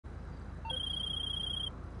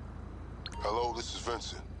Hello, this is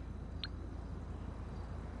Vincent.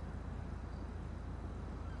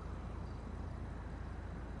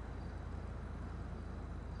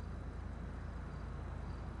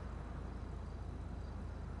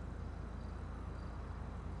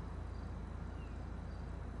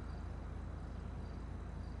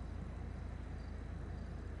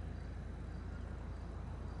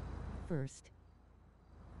 First.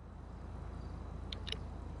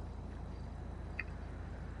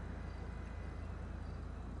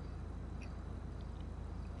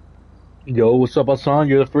 Yo, what's up, Hassan?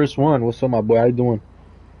 You're the first one. What's up, my boy? How you doing?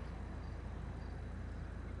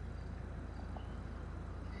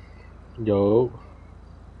 Yo.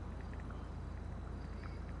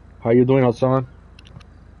 How you doing, Hassan?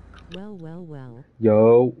 Well.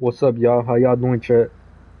 Yo, what's up, y'all? How y'all doing, chat?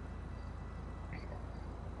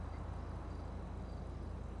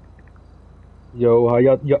 Yo, how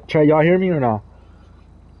y'all, chat, y'all hear me or not?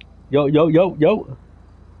 Yo.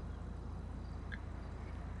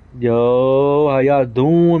 Yo, how y'all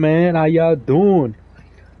doing, man? How y'all doing?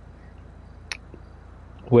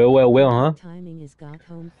 Well, huh? Timing is got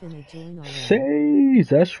home finna join already. Says,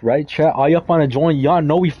 that's right, chat. All y'all finna join. Y'all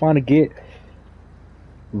know we finna get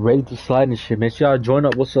ready to slide and shit, man. So y'all join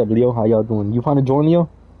up. What's up, Leo? How y'all doing? You finna join, Leo?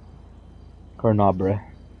 Or not, bruh?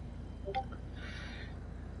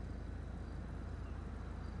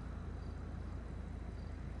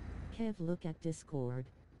 Kev, look at Discord.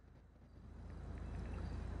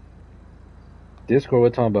 Discord,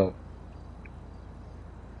 what talking about?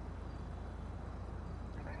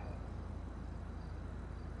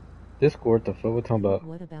 Discord, the fuck, what talking about?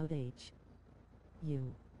 What about H?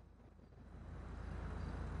 You.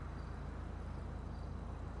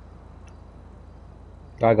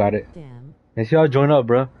 I got it. Damn. Make sure y'all join up,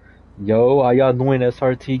 bruh. Yo, how y'all doing,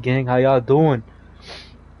 SRT gang? How y'all doing?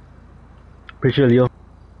 Appreciate it, Leo.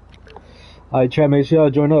 Alright, chat, make sure y'all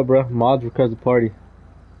join up, bruh. Mods request the party.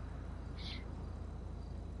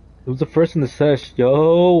 Who's the first in the sesh?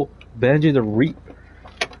 Yo, Benji the Reap.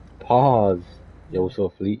 Pause. Yo, what's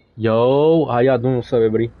up, Fleet? Yo, how y'all doing? What's up,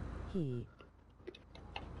 everybody? He.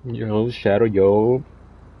 Yo, Shadow, yo.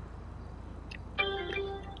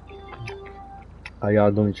 How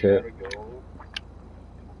y'all doing, chat?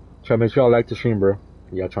 Chat, make sure y'all like the stream, bro.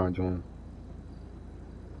 Y'all trying to join.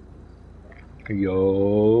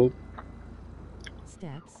 Yo.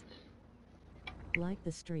 Steps. Like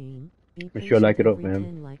the stream. Be Make sure you like it up, every man.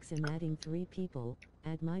 10 likes I'm adding 3 people.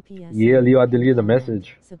 Add my Ps4 Yeah, Leo, I deleted the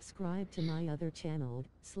message. Subscribe to my other channel,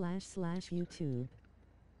 /YouTube.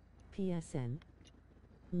 PSN.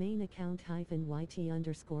 Main account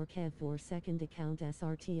 -YT_Kev or second account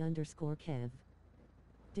SRT_Kev.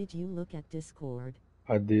 Did you look at Discord?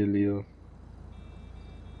 I did, Leo.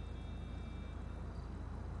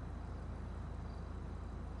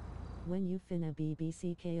 When you finna be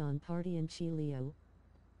BCK on party and Chilio?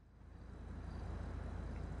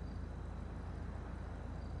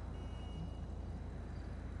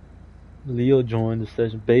 Leo joined the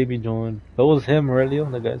session. Baby joined. That was him, right, Leo?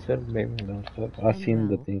 The guy said baby. No, fuck. I seen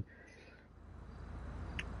the thing.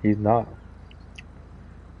 He's not.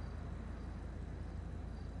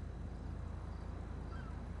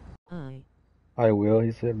 I will,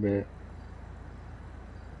 he said, but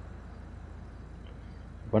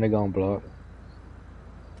when they gonna block?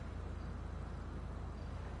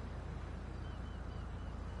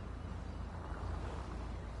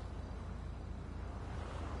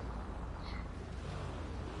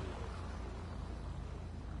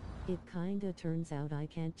 It kinda turns out I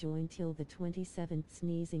can't join till the 27th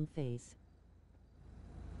sneezing face.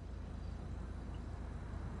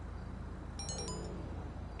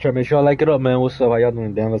 Try make sure y'all like it up, man. What's up? How y'all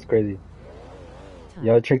doing? Damn, that's crazy.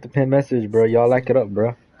 Y'all check the pin message, bro. Y'all like it up,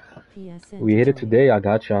 bro. We hit it today. I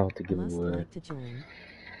got y'all to give away.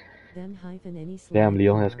 Then any Damn,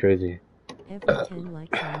 Leo, that's crazy. Every 10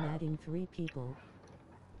 likes I'm adding 3 people.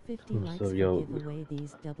 50 likes so, to yo, give away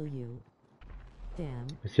these W. Damn.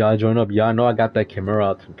 If y'all join up, y'all know I got that camera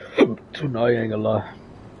out tonight, I ain't gonna lie.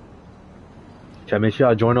 Try make sure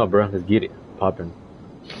y'all join up, bro. Let's get it poppin'.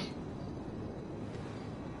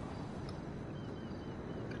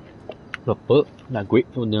 The fuck? Not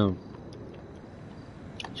grateful them.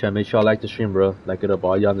 Try make sure y'all like the stream, bro. Like it up,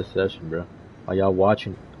 all y'all in the session, bro. All y'all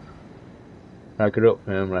watching. Like it up,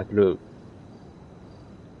 fam. Like it up.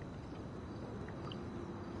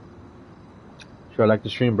 Sure, like the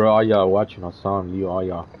stream, bro. All y'all watching. Hassan, Leo, all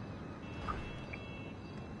y'all.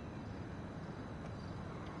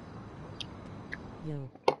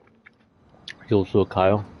 Yo, so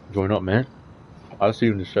Kyle, join up, man. I'll see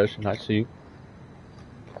you in the session. I see you.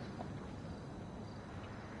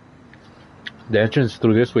 The entrance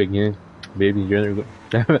through this way, gang. Baby, you're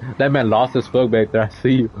that man lost his fuck back there. I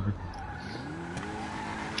see you.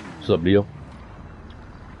 What's up, Leo?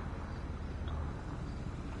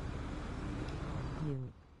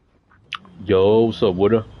 Yo, what's up,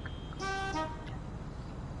 Wooda?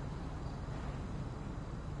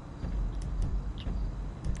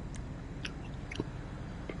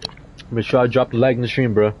 Make sure I drop the like in the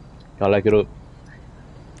stream, bro. Y'all like it up.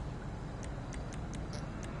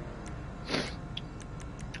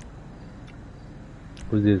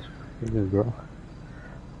 Who's this? Who's this, bro?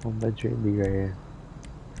 Oh, my JB right here.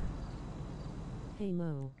 Hey,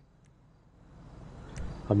 Mo.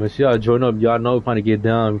 I'm gonna see y'all join up. Y'all know we're gonna get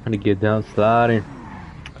down. We're gonna get down sliding.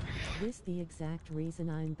 This the exact reason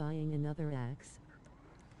I'm buying another axe.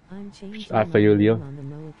 I'm changing I feel you, Leo. on the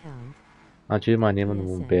Mo account. I changed my name on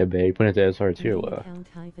the bad. You put it to SRT or what?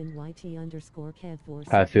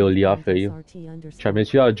 I feel Leo. I feel you. Try to make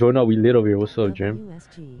sure y'all join up. We lit over here. What's up, Jim?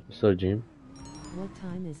 What's up, Jim? What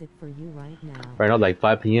time is it for you right now? Right now, like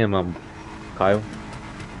 5 p.m. Kyle.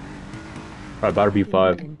 Probably about to be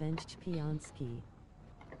 5.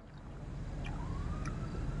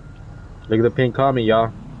 Look at the pin comment,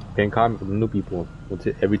 y'all. Pin comment for the new people.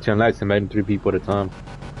 Every 10 likes, imagine 3 people at a time.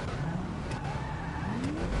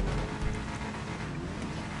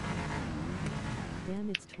 Damn,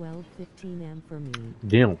 it's 12:15 am for me.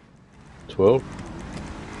 Damn. 12?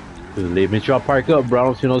 Just leave. Make sure y'all park up, bro. I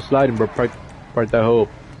don't see no sliding, bro. Park that hole.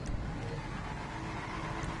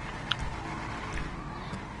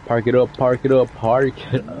 Park it up, park it up,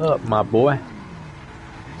 park it up, my boy.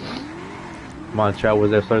 Come on, chat,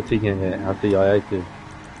 was that start taking it? I see y'all active.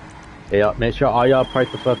 Hey, y'all, make sure all y'all park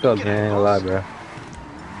the fuck up, man. Ain't a lie, bro.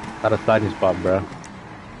 Not a sliding spot, bro.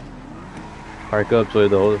 Park up so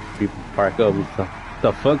the whole people park up.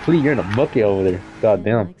 The fuck, Fleet? You're in a bucket over there. God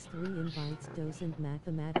damn. Likes 3 invites doesn't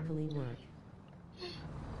mathematically work.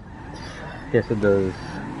 Yes, it does.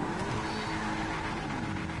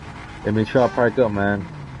 Hey, make sure I park up, man.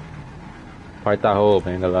 Park that hole,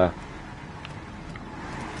 man. Ain't a lie.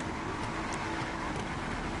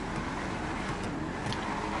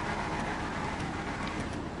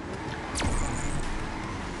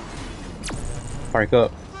 Park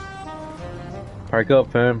up. Park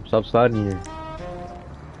up, fam. Stop sliding here.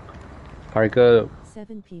 Park up.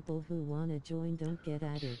 7 people who wanna join don't get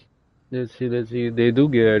added. Let's see. They do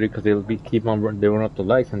get added because they'll keep on they run up the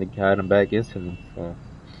likes and they add them back instantly. So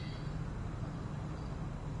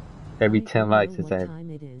every 10 likes it's added.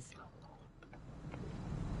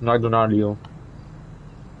 No, I do not, Leo.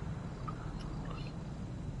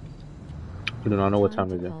 You do not know what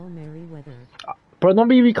time it is. Bro, don't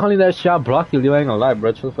be calling that shit. I'll block you, Leo. I ain't gonna lie,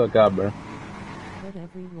 bro. Chill the fuck out, bro. But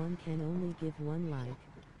everyone can only give 1 like.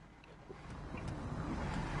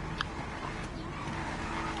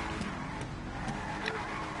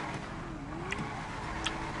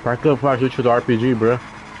 Park up before I switch to the RPG, bro.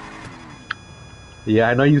 Yeah,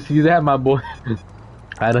 I know you see that, my boy.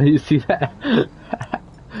 I know you see that.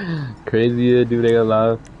 Crazy, dude. They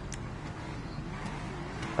alive.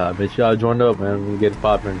 Make sure y'all joined up, man. We get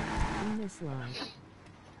popping.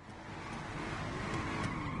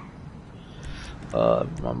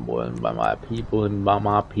 My boy, by my people, and by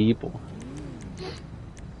my people.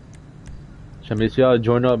 So make sure y'all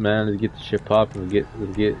join up, man. Let's get the shit popping.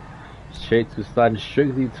 Let's get straight to sliding,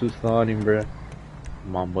 strictly to sliding, bruh.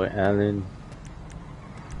 My boy Alan.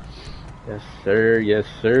 Yes, sir. Yes,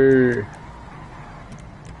 sir.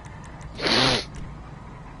 Yes,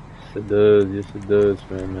 it does. Yes, it does,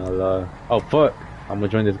 man. Oh, fuck. I'm gonna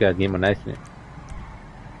join this guy's game on accident.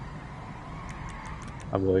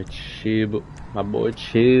 My boy Chib. My boy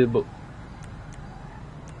Chib.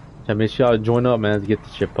 So make sure y'all join up, man. Let's get the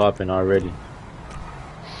shit popping already.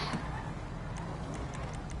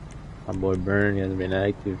 My boy Burn hasn't been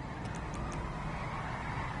active.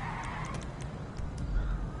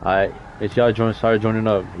 Alright, make sure y'all start joining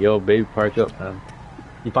up. Yo, baby, park up, man.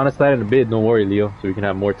 You find a slide in a bit, don't worry, Leo, so we can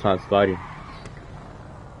have more time sliding.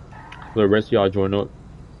 So the rest of y'all join up.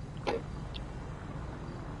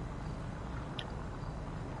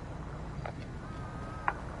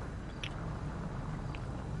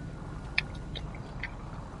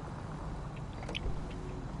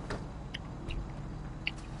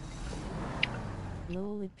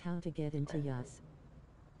 Lol, it count to get into yas.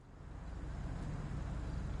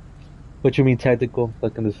 What you mean tactical?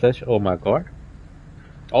 Like in the session? Oh, my car?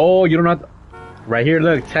 Oh, you don't have to... Right here,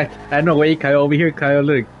 look. I know where Kyle. Over here, Kyle,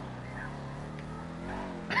 look.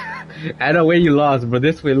 I know where you lost, but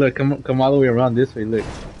this way, look. Come all the way around this way, look.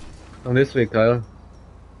 Come this way, Kyle.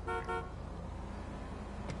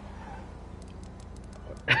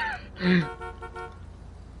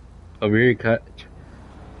 Over here, Kyle.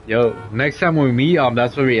 Yo, next time when we meet,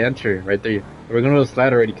 that's where we enter, right there. We're gonna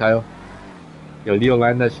slide already, Kyle. Yo, Leo,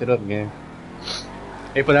 line that shit up, man.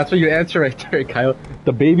 Hey, but that's where you enter right there, Kyle.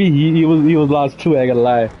 The baby, he was lost too. I gotta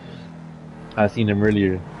lie. I seen him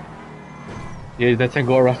earlier. Yeah, next time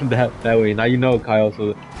go around that way. Now you know, Kyle.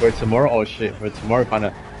 So for tomorrow, oh shit, for tomorrow,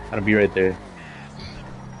 kinda be right there.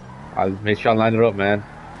 I'll make sure I line it up, man.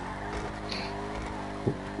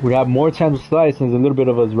 We have more time to slide since a little bit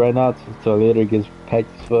of us right now till later it gets packed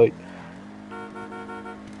as fuck.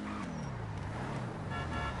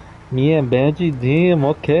 Me and Benji, damn,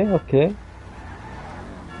 okay.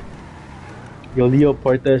 Yo, Leo,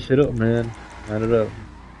 part that shit up, man. Line it up.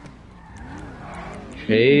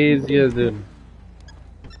 Crazy as dude.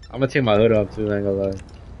 I'm gonna take my hood off too, I ain't gonna lie.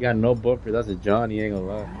 You got no bumper, that's a Johnny, ain't gonna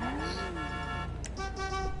lie.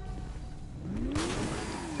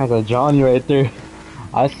 That's a Johnny right there.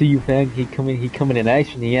 I see you, fam. He coming in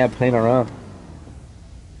action. He ain't playing around.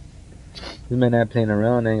 This man ain't playing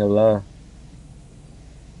around, ain't gonna lie.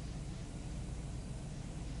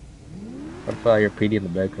 What if I hear PD in the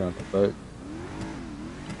background? The fuck?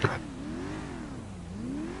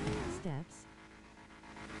 Steps.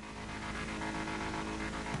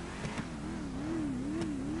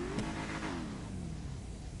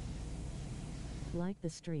 Like the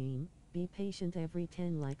stream, be patient. Every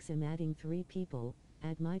 10 likes I'm adding 3 people,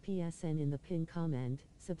 add my PSN in the pin comment,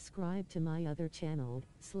 subscribe to my other channel,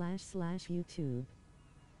 /YouTube.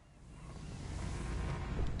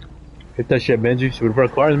 Hit that shit, Benji. Should we put a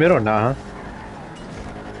car in the middle or not, huh?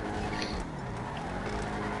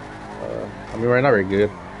 I mean, right now we're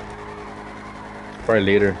good. Probably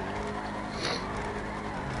later.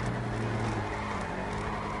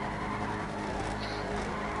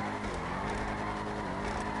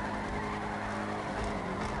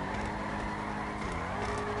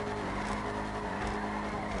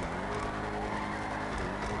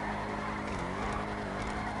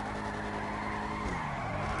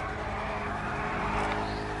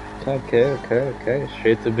 Okay.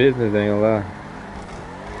 Straight to business, ain't gonna lie.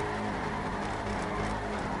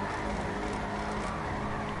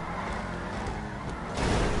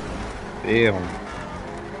 Damn.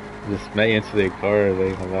 Just met into their cars,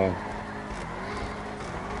 ain't gonna lie.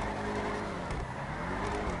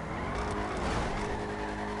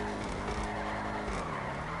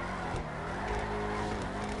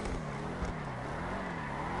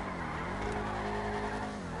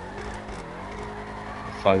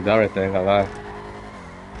 Fucked out right there, ain't gonna lie.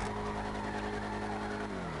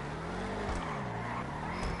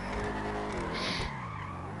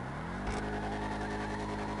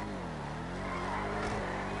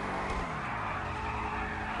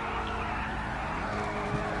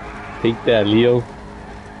 Take that, Leo.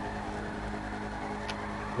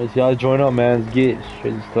 Let's y'all join up, man. Let's get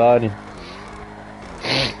straight to sliding.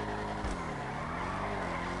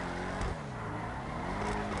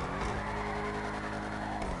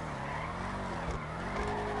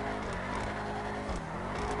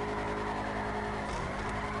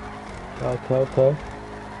 Okay.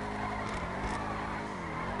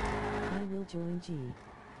 I will join G.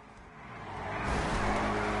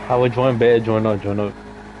 I would join bed, join up.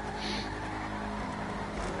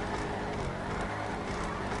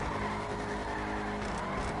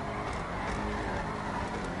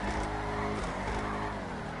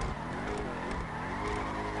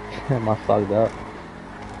 My fogged out.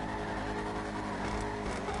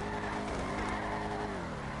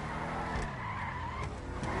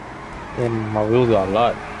 And my wheels got a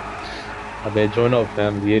lot. I better join up,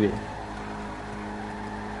 fam. Get it.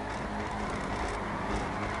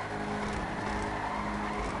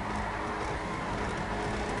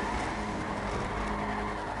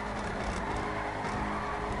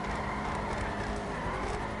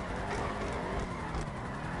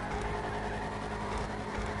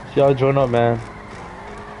 Y'all join up, man.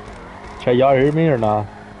 Can y'all hear me or not?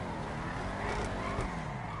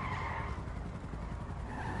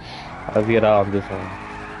 Let's get out on this one.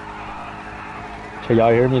 Can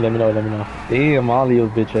y'all hear me? Let me know. Damn,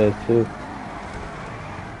 Leo's bitch ass too.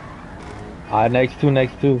 Next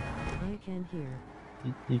two. I can hear.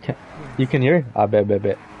 You can. You can hear? I bet.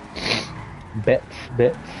 Bets.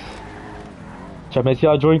 Try to make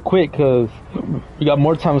y'all join quick, cause we got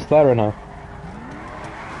more time to slide right now.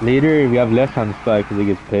 Later, we have less time to slide because it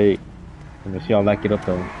gets paid. And we'll see y'all like it up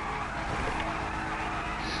though.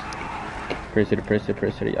 Press it, y'all.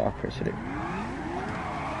 Press it.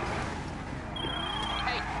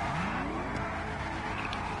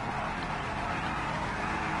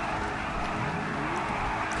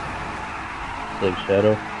 Like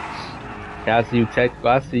Shadow. I see you, Tech.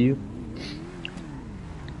 I see you.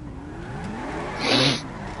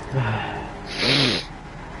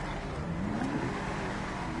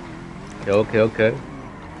 Okay.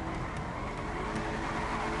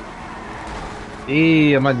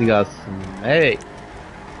 Damn, I just got smacked.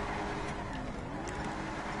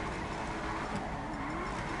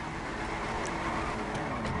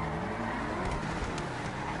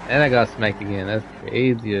 And I got smacked again. That's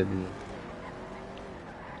crazy, dude.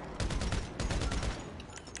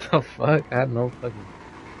 The fuck? I had no fucking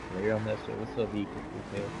player on that shit. What's up, Eco?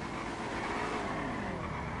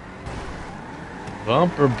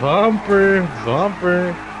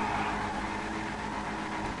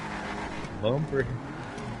 Bumper.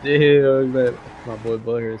 Damn, man. My boy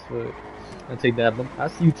Butter as fuck. I take that bump. I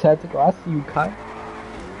see you, Tactical. I see you, Kyle.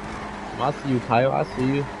 I see you, Kyle. I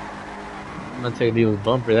see you. I'm gonna take Leo's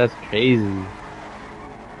bumper. That's crazy.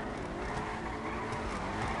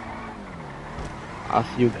 I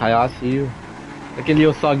see you, Kyle. I see you. Look at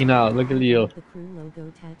Leo soggy now. Look at Leo. The crew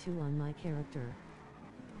logo tattoo on my character.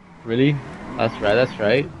 Really? That's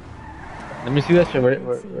right. Let me see that shit. Where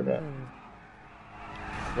that?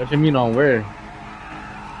 What you mean on where?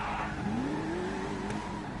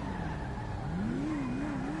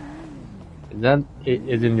 Is that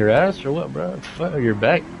is in your ass or what, bro? Fuck, or your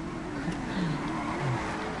back?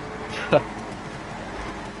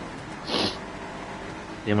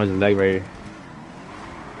 Damn, there's a leg right here.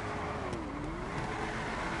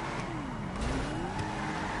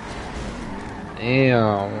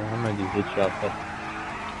 Damn, I'm gonna just hit you off that.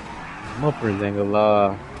 Muppers ain't gonna lie.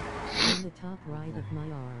 On the top right of my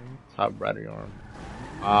arm. Top right of your arm.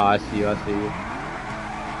 Ah, I see you.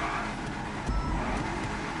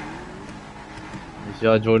 You see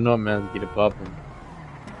y'all join up, man. Get it poppin'.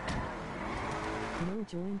 No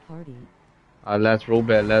join party. Let's roll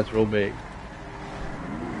back. Let's roll back.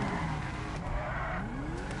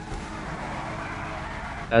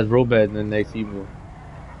 In the next evo.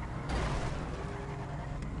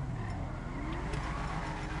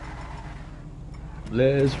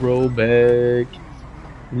 Let's roll back.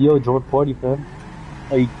 Leo, join party, fam.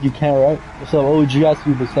 Oh, you can't, right? What's up, OG? I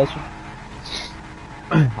see you, session.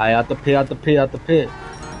 I out the pit.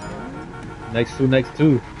 Next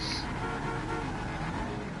two.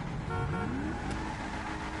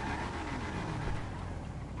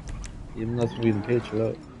 Even though we can pitch it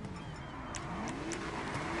up.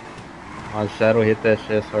 My shadow hit that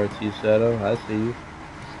shit, SRT shadow. I see you.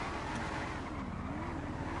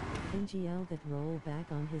 NGL that roll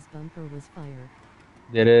back on his bumper was fire.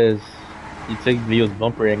 It is. You take Leo's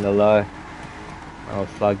bumper, ain't gonna lie. I was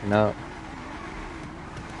slogging out.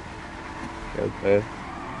 Okay.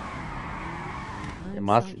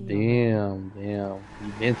 Damn.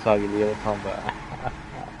 You been talking Leo, talking about.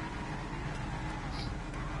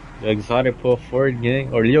 The exotic pull forward,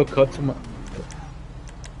 gang. Or Leo cut to my.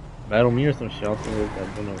 Battle me or some shit. I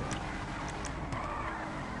don't know.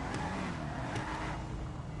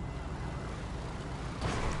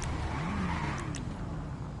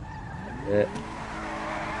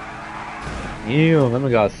 Ew, that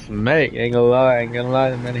man got smacked. Ain't gonna lie,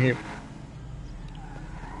 the man hit.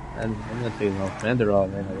 I'm gonna take no fender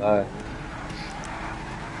off, ain't gonna lie.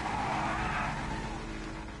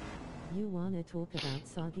 You wanna talk about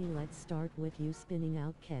Soggy? Let's start with you spinning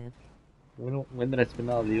out, Kev. When did I spin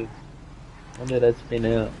out, Leo? When did I spin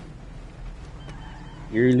out?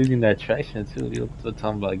 You're losing that traction too, Leo. What's what I'm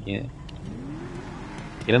talking about again?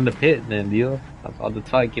 Get in the pit then, Leo. That's all the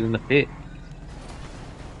talk, get in the pit.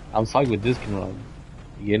 I'm talking with this camera.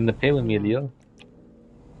 You get in the pit with me, Leo.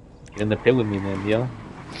 Get in the pit with me, man, Leo.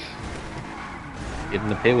 Get in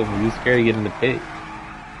the pit with me. You scared? Get in the pit.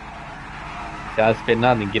 Gotta spit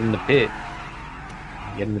nothing. Get in the pit.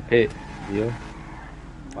 Get in the pit, Leo.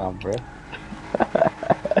 Wow, bro.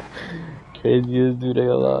 Craziest dude ain't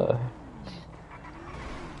gonna lie.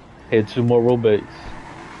 Hey, 2 more rollbacks.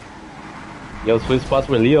 Yo, switch spots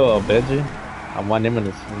with Leo or Benji. I want him in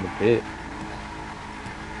the pit.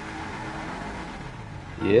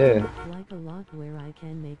 Yeah. Like a lot where I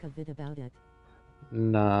can make a vid about it.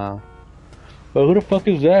 Nah. But who the fuck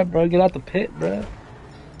is that, bro? Get out the pit, bro.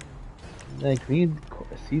 Like, we need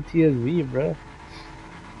CTSV, bro.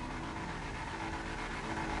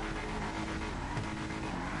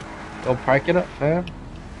 Go park it up, fam.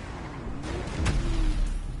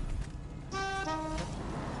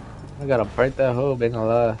 I gotta park that hoe, ain't gonna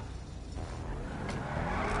lie.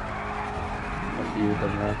 I'll see you with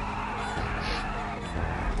them, man.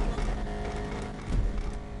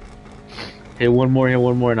 Hit one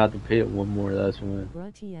more, not the pit. One more, that's one.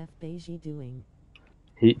 Bruh, TF Beiji doing?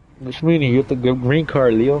 What you mean? You hit the green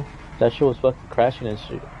card, Leo. That shit was fucking crashing and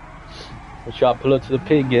shit. But y'all pull up to the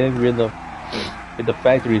pit, gang. We're in the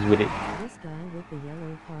factories with it. This guy with the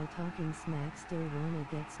yellow car talking smack still wanna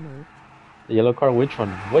get smoked? The yellow car? Which one?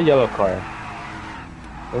 What yellow car?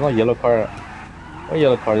 There's no yellow car. What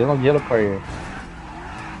yellow car? There's no yellow car here.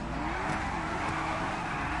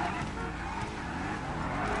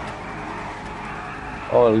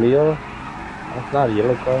 Oh, Leo? That's not a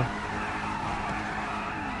yellow car.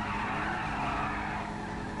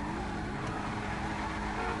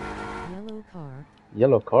 Yellow car.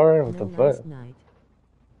 Yellow car? What No, the fuck? last night.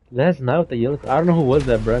 Last night with the yellow car? I don't know who was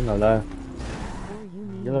that, bro. No lie. Or you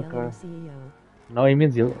mean Yellow yellow car. CEO. No, he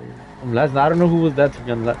means yellow. Last night, I don't know who was that, to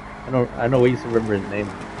be honest. I know I used to remember his name.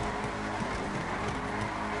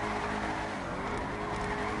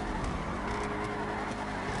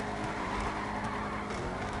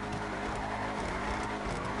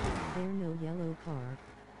 There no yellow car.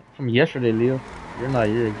 From yesterday, Leo. You're not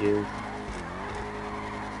here, dude.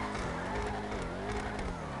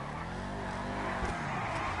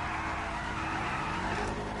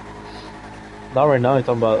 Not right now, he's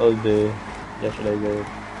talking about other day. Yesterday, dude.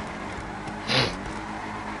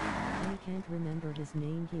 I can't remember his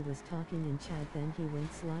name. He was talking in chat, then he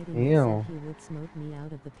went sliding Damn. and said he would smoke me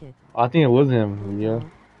out of the pit. I think it was him, Leo.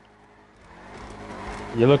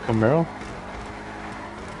 Yellow Camaro?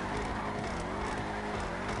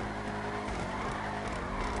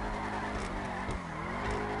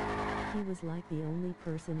 He was like the only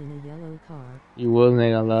person in a yellow car. He wasn't,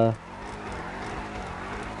 ain't gonna lie.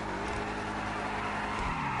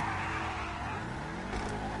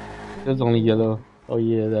 It was only yellow. Oh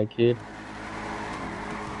yeah, that kid.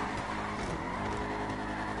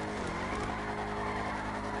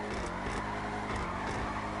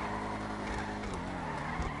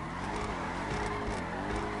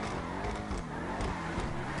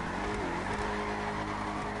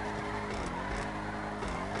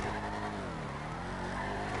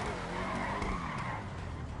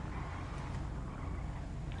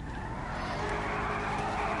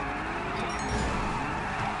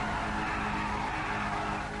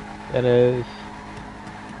 That is.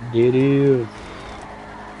 It is.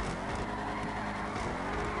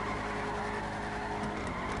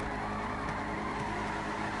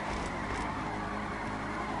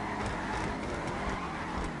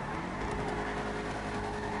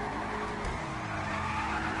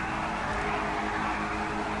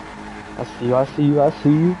 I see you, I see you, I see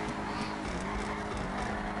you.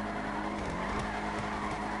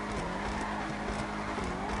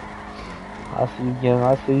 I see you again,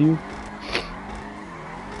 I see you.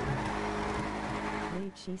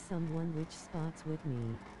 Wait, she's someone which spots with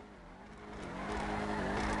me.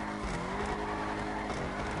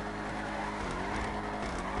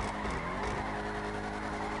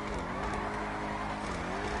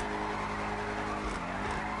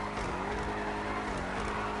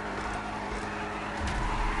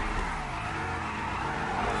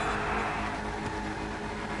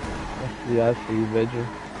 I see you, Veggie.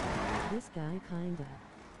 This guy kinda.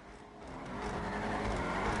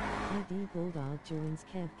 ID Bulldog joins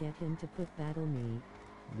Kev, get him to put battle me.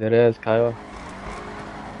 That is, Kyle.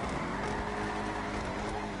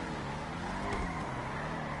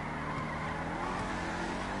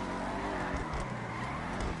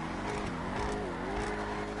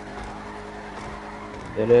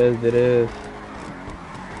 It is, it is.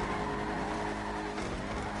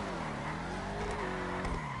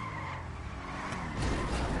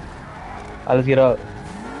 Alright, let's get up.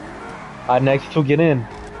 Alright, next two, get in.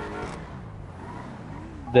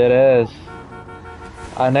 That is.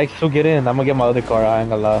 Alright, next two, get in. I'm gonna get my other car, I ain't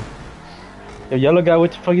gonna lie. Yo, yellow guy,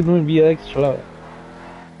 what the fuck you doing, BX? Chill out.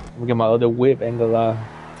 I'm gonna get my other whip, ain't gonna lie.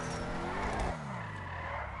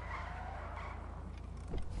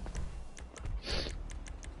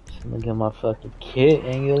 I'm gonna get my fucking kit,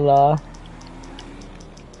 ain't gonna lie.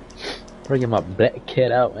 I'm gonna get my black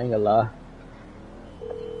cat out, ain't gonna lie.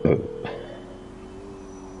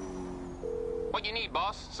 What you need,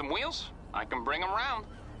 boss? Some wheels? I can bring them round.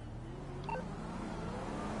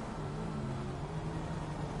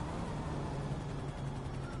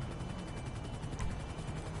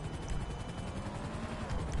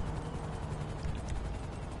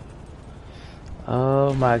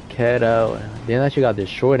 Oh, my cat out. Damn, that shit got this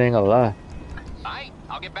short, ain't gonna lie. Aight,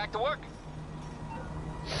 I'll get back to work.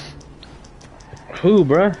 Who,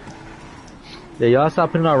 bruh? Yeah, y'all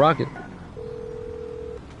stop putting out rocket.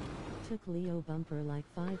 Took Leo bumper like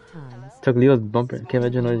 5 times. Took Leo's bumper. Can't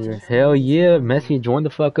imagine earlier. Hell yeah, Messi, join the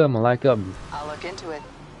fuck up. I'm like up. I'll look into it.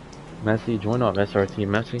 Messi, join up. SRT,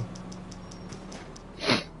 Messi.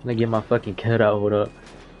 Let me get my fucking cat out. Hold up.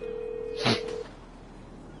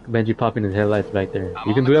 Benji popping his headlights back there. I'm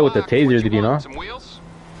You can on do the that with the clock. taser, What did you know? want? Some wheels?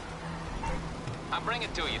 I'll bring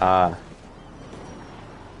it to you. Ah.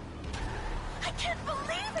 I can't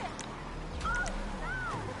believe it!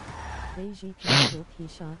 Beiji can he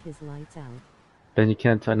shot his lights out. Then you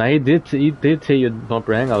can't tell. Now he did tell you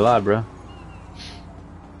bumper. Ain't gonna lie, bro.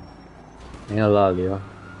 Ain't gonna lie, Leo.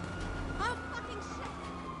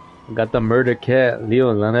 Got the murder cat,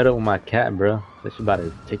 Leo. Line it up with my cat, bro. So she about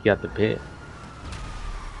to take you out the pit.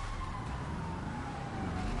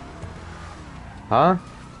 Huh?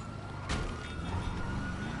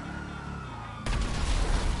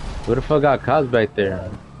 Who the fuck got cops back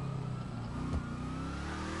there?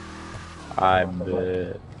 I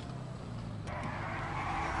bet.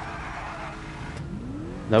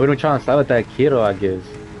 No, we don't try to start with that kiddo, I guess.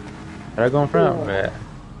 Where I going from? Yeah.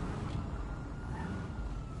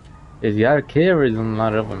 Is he out of kid or is he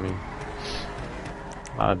not up with me?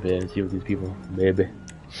 My bad. See with these people, baby.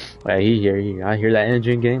 Wait, he here. I hear that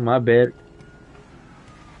engine game. My bad.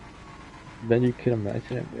 Then you kill him.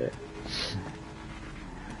 Accident, bad.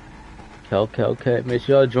 Okay. Make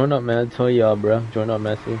sure y'all join up, man. I told y'all, bro. Join up,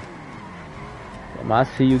 Messi. I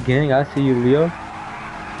see you, gang. I see you, Leo.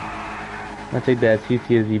 I take that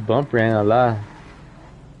CTSV bumper, ain't gonna lie.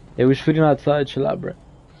 Hey, we shooting outside. Chill out, bro.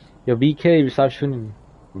 Yo, BK, you stop shooting.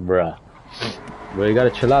 Bruh. Bro, you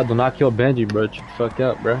gotta chill out. Don't knock your Benji, bro. Chill the fuck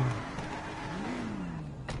up, bro.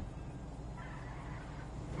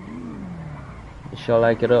 You sure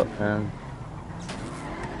like it up, man.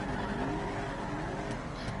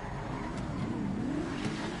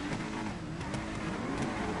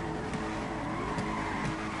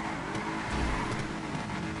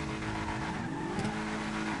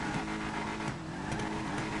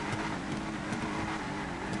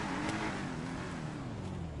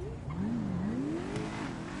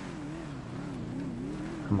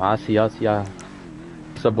 Come on, I see y'all.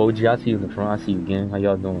 What's up, OG? I see you in the front. I see you, gang. How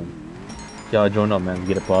y'all doing? Y'all join up, man.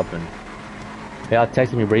 Get it poppin'. Hey, y'all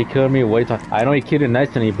texting me, bro. He killed me. What you talking? I know he killed him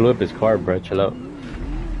nice and he blew up his car, bro. Chill out. I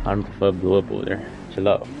don't know if the fuck blew up over there. Chill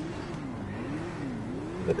out.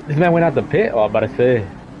 This man went out the pit. Oh, I'm about to say.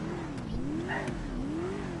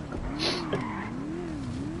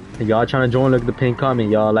 Hey, y'all trying to join? Look at the pin comment.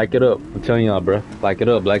 Y'all like it up. I'm telling y'all, bro. Like it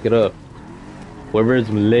up. Like it up. Whoever is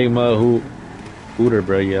Ligma, Hooter,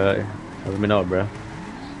 bro. Yeah. Let me know, bro.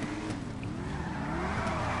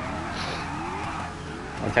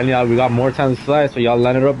 I'm telling y'all, we got more time to slide, so y'all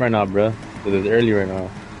line it up right now, bro. Cause it's early right now.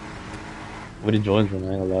 What the joins from?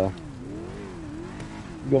 I ain't gonna lie.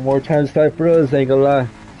 We got more time to slide for us, ain't gonna lie.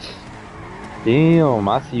 Damn,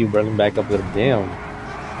 I see you, bro. Let me back up a little. Damn.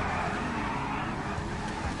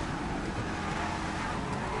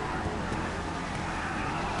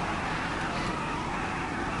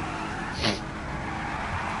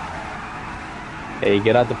 Hey,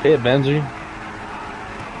 get out the pit, Benji.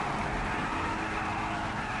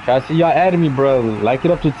 I see y'all adding me, bro. Like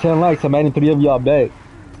it up to 10 likes. I'm adding 3 of y'all back.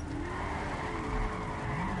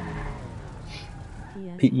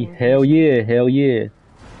 PE, hell yeah, hell yeah.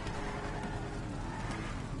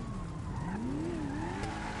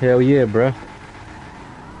 Hell yeah, bro.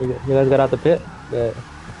 You guys got out the pit? Yeah.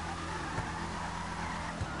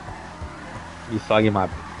 You sogging my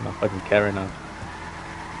fucking cat right now.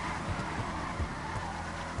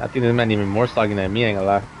 I think this man even more soggy than me, ain't gonna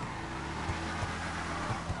lie.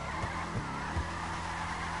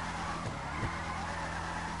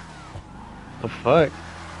 The fuck?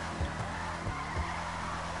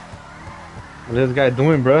 What is this guy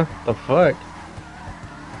doing, bro? The fuck?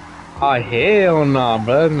 Oh, hell nah,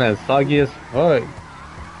 bro. This man's soggy as fuck.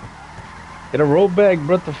 Get a rollback,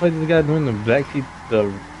 bro. What the fuck is this guy doing? The black seat,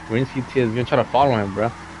 the green seat is gonna try to follow him,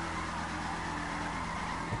 bro.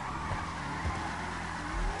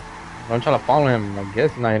 I'm trying to follow him. I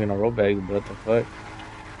guess he's not hitting a rollback, but what the fuck?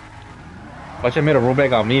 Watch, I made a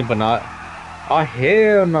rollback on me, but not. Oh,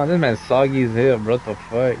 hell no. This man's soggy as hell, bro. What the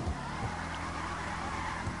fuck?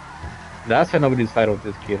 That's why nobody decided with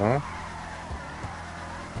this kid, huh?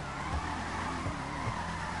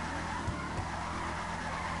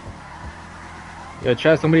 Yo,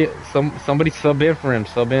 try somebody sub in for him.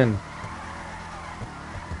 Sub in.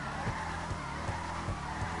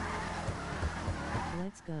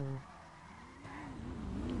 Let's go.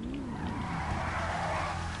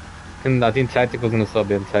 And I think Tactical's gonna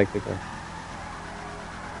sub in. Tactical.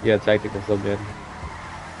 Yeah, Tactical sub in.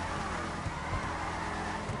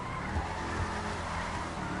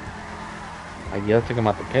 I guess took him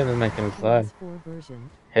out the pin and make him inside. Ps4 version.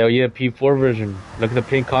 Hell yeah, P4 version. Look at the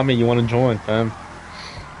pin comment you want to join, fam.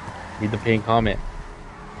 Read the pin comment.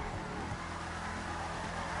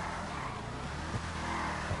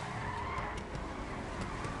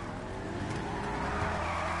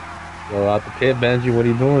 Yo, out the pit, Benji, what are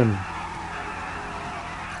you doing?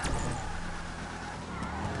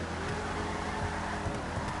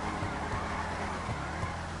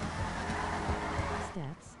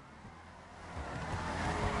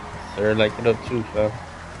 sir. Like it up too, fam.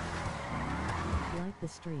 Like the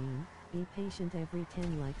stream, be patient every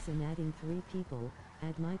 10 likes and adding 3 people,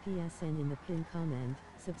 add my PSN in the pin comment,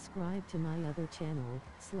 subscribe to my other channel,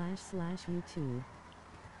 / YouTube.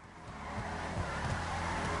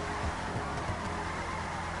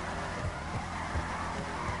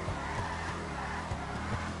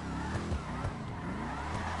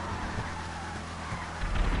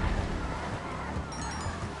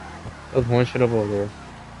 There's one shit up over there.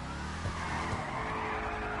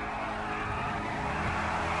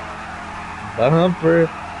 Bumper.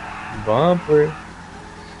 Bumper.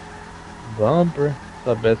 Bumper. What's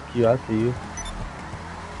up, best Q? I see you.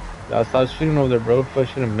 Y'all stop shooting over there, bro. Fuck,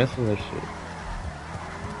 should have missing this shit.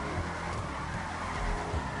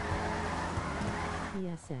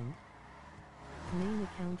 PSN. Main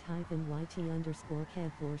account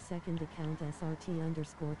 -YT_Kev or second account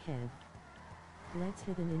SRT_Kev. Let's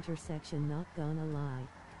hit an intersection, not gonna lie.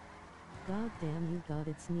 God damn, you got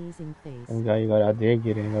it, sneezing face. You got, I did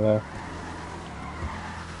get in, hello.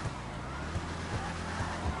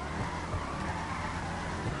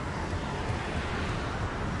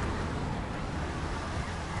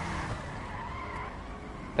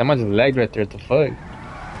 That much lag right there, what the fuck?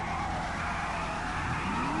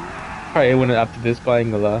 Probably went after this spot,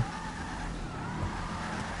 ain't gonna lie.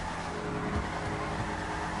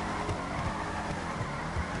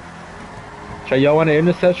 Try, y'all want an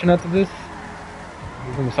interception after this?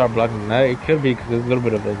 We can start blocking that. It could be because there's a little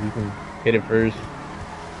bit of it. You can hit it first.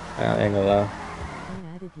 I ain't gonna lie.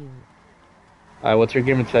 I added you. Alright, what's your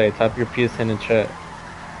gamer tag? Type your PSN in chat.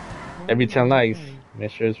 Every 10 likes.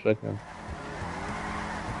 Make sure it's fucking.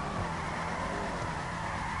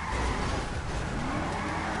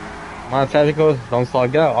 Come on, tactical. Don't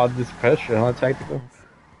slog out. All this pressure. Huh, tactical?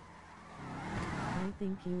 I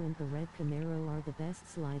think you and the red Camaro are the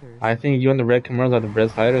best sliders. I think you and the red Camaros are the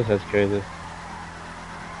best sliders. That's crazy.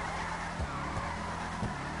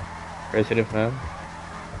 Crazy, man.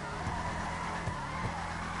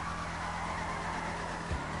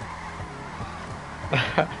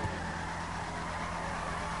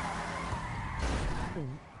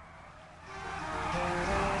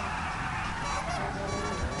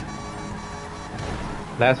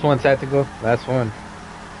 Last one, tactical. Last one.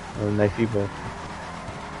 Nice people.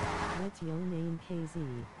 What's your name, KZ?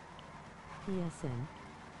 PSN.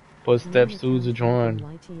 Footsteps to join.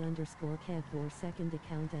 YT_Kev or second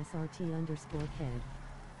account SRT_Kev.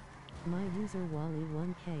 My user Wally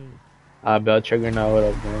 1K. I bet trigger now. What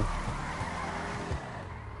up, man?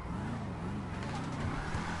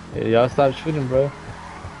 Yeah, y'all stop shooting, bro.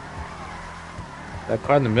 That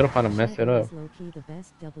car in the middle trying to mess it up. Low key the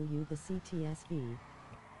best W the CTSV.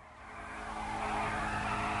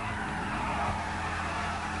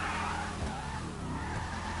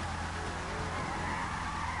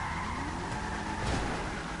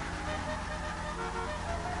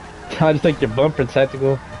 I just like your bumper,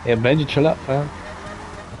 tactical. Yeah, Benji, chill out, fam.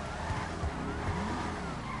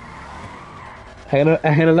 I ain't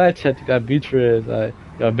gonna lie, chat. You got beat for it.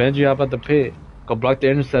 Yo, Benji, how about the pit? Go block the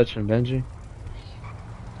intersection, Benji.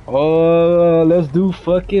 Oh, let's do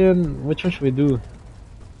fucking. Which one should we do?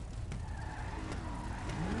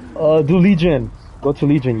 Do Legion. Go to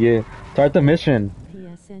Legion, yeah. Start the mission.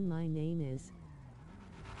 PSN, my name is.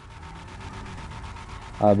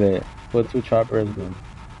 I bet. Put 2 choppers, man.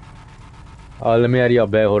 Oh, let me add y'all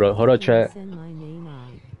back. Hold up, chat.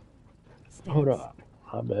 Hold up.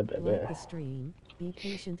 I bet.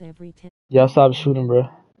 Y'all stop shooting, bro.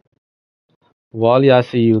 Wally, I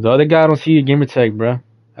see you. The other guy, I don't see your gamer tag, bro.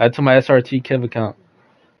 Add to my SRT Kev account.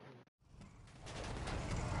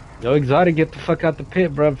 Yo, Exotic, get the fuck out the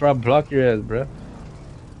pit, bro, before I block your ass, bro.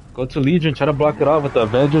 Go to Legion, try to block it off with the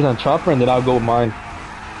Avengers and Chopper, and then I'll go with mine.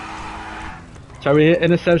 Try to hit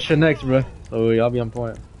interception next, bro. So y'all be on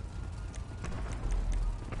point.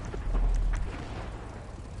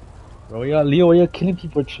 Bro, y'all Leo, y'all killing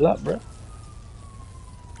people, chill out, bro.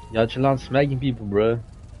 Y'all chill out smacking people, bro.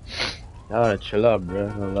 Y'all gotta chill out, bro.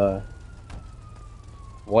 No lie.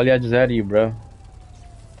 Wally, I just added you, bro.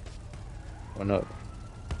 What up?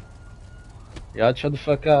 Y'all chill the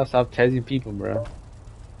fuck out. Stop tasing people, bro.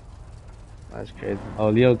 That's crazy. Oh,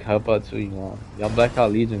 Leo can help out too, you know. Y'all black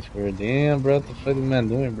out Legion square. Damn, bro. What the fuck is man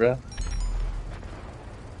doing, bro?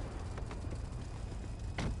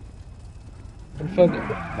 What the fuck?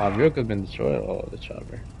 My vehicle's been destroyed. Oh, the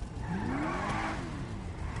chopper.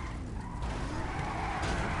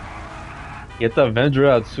 Get the Avenger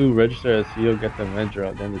out too. Register as CEO. Get the Avenger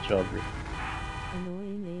out, then the chopper.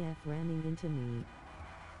 Annoying AF ramming into me.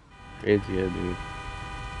 Crazy, yeah, dude.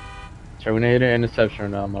 Try, we're gonna hit an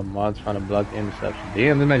interception now. My mod's trying to block the interception.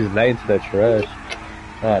 Damn, this man just laid into that trash.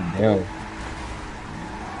 God damn.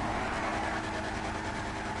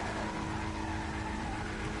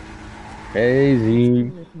 Crazy.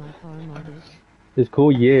 Cool if my car modded. It's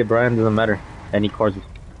cool, yeah, Brian, doesn't matter. Any cars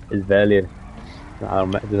is valid. It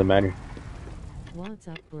doesn't matter. What's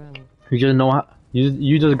up, bro? You just know how,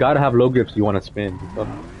 you just gotta have low grips you wanna spin. So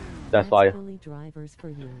that's why. Philly drivers for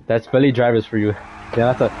you. That's Philly drivers for you.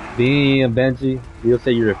 Yeah, that's a damn Benji. You'll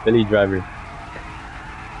say you're a Philly driver.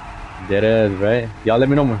 Dead ass, right? Y'all let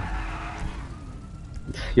me know when.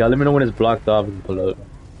 Y'all let me know when it's blocked off and pull up.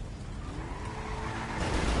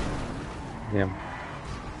 Yeah.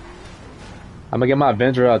 I'm gonna get my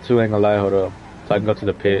Avenger out too, ain't gonna lie, hold up. So I can go to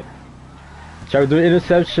the pit. Shall we do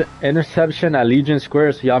interception at Legion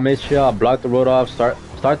Square, so y'all make sure y'all block the road off, start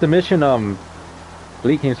the mission,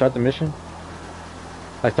 Bleak, can you start the mission?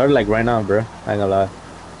 I started like right now, bro. I ain't gonna lie.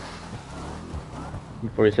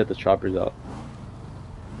 Before you set the choppers out.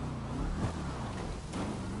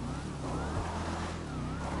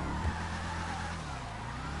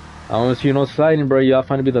 I don't see no sliding, bro. Y'all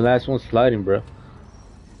find to be the last one sliding, bro.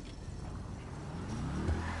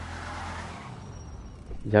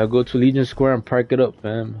 Y'all go to Legion Square and park it up,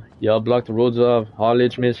 fam. Y'all block the roads off.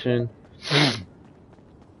 Haulage mission.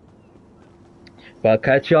 But I'll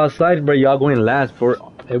catch y'all sliding, bro. Y'all going last for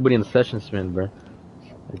everybody in the session spin, bro.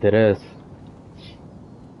 That is.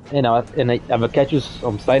 And if I catch you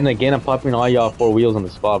sliding again, I'm popping all y'all 4 wheels on the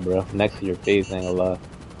spot, bro. Next to your face, ain't gonna lie.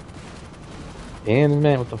 Damn,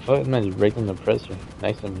 man, what the fuck? Man, just breaking the pressure.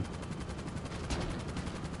 Nice to me.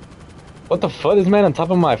 What the fuck? This man on top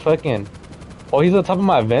of my fucking... Oh, he's on top of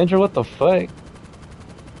my Avenger? What the fuck?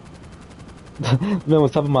 This man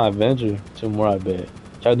was top of my Avenger. 2 more, I bet.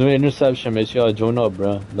 Try doing interception, make sure y'all join up,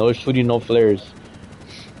 bro. No shooting, no flares.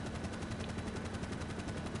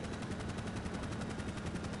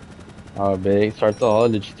 Oh, babe, start the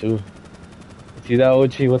haulage too. See that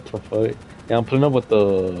OG? What the fuck? Yeah, I'm pulling up with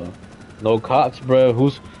the no cops, bro.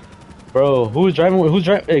 Who's driving? Who's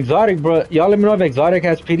driving? Exotic, bro. Y'all let me know if Exotic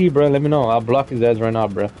has PD, bro. Let me know. I'll block his ass right now,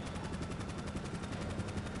 bro.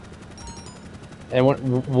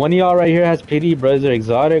 And one of y'all right here has PD, bro. Is it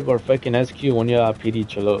Exotic or fucking SQ? One of y'all have PD,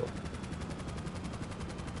 chill out.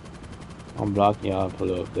 I'm blocking y'all.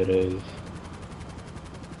 Pull up. There it is.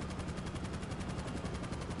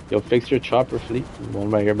 Yo, fix your chopper fleet.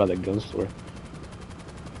 One right here by the gun store.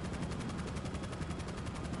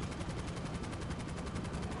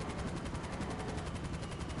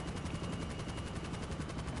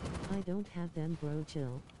 I don't have them, bro.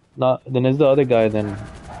 Chill. No, then it's the other guy. Then,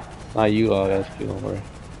 not you. SQ. Don't worry.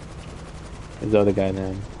 It's the other guy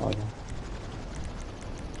then. Okay.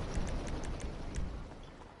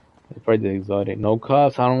 It's probably the Exotic. No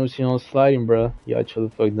cops. I don't see no sliding, bro. Y'all chill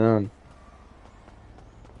the fuck down.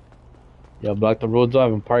 Y'all block the roads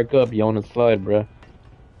off and park up. You on the slide, bruh.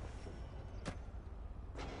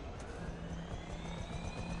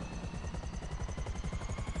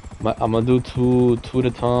 I'm gonna do two at a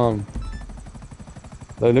time.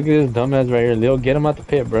 Look at this dumbass right here. Leo, get him out the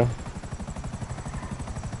pit, bruh.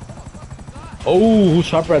 Oh, whose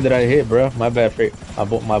chopper did I hit, bruh? My bad, Freak.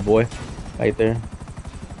 My boy. Right there.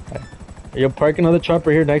 Right. You're parking another chopper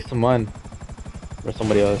here next to mine. Or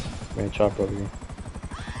somebody else. Bring a chopper over here.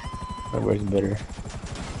 That works better.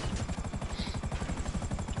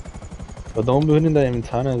 But don't be hitting that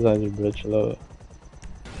Inventanas either, bro. Chill out.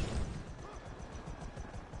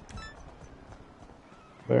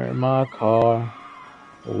 Where my car?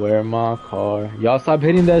 Where my car? Y'all stop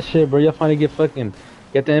hitting that shit, bro. Y'all finally get the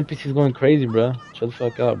NPCs going crazy, bro. Chill the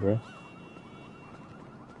fuck out, bro.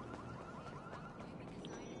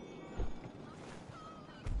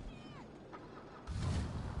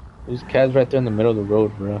 There's cats right there in the middle of the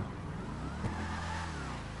road, bro.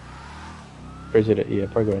 Where's it? Yeah,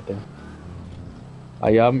 park it right there.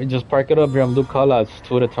 Yeah, just park it up here. I'm doing callouts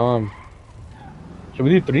 2 at a time. Should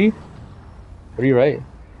we do 3? 3, right?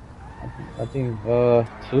 I think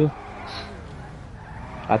 2.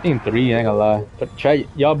 I think 3. Ain't gonna lie. But try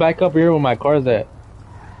y'all back up here where my car's at.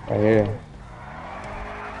 Right here.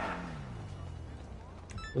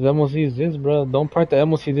 The MOC is this, bro. Don't park the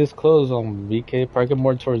MOC this close on BK. Park it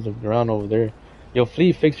more towards the ground over there. Yo,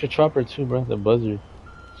 Fleet, fix your chopper too, bro. The buzzer.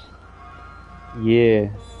 Yeah,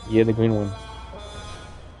 the green one.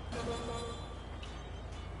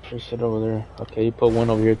 Push it over there. Okay, you put one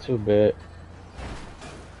over here too, bet.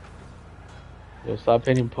 Yo, stop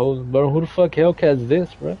hitting posts, bro. Who the fuck Hellcat's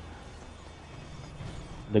this, bro?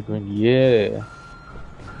 The green, yeah.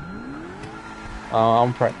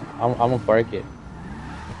 I'm gonna park it.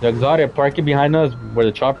 The Exotic, park it behind us, where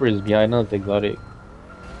the chopper is behind us. The Exotic.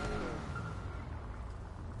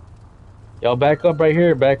 Y'all back up right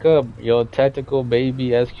here, back up. Yo, tactical baby,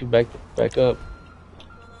 SQ back up.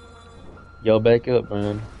 Yo, back up,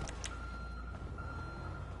 man.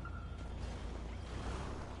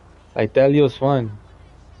 Like that Leo's fine.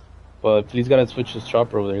 But please gotta switch his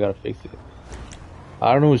chopper over there, gotta fix it.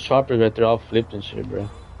 I don't know whose chopper right there, all flipped and shit, bro.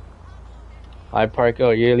 I park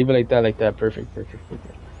out, yeah, leave it like that, perfect.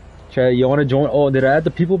 Chad, you wanna join? Oh, did I add the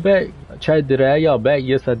people back? Chad, did I add y'all back?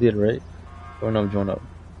 Yes, I did, right? Join up.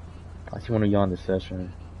 I see one of y'all in the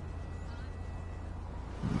session.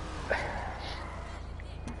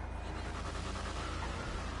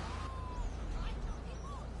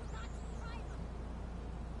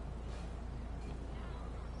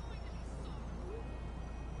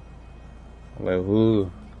 Wait,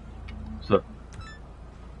 who? What's up?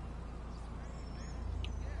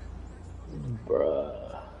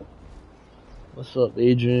 Bruh. What's up,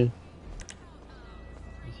 Adrian?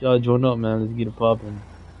 Let's y'all join up, man. Let's get it poppin'.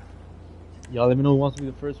 Y'all let me know who wants to be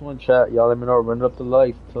the first one, chat. Y'all let me know. Run up the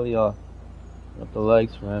likes. Tell y'all. Run up the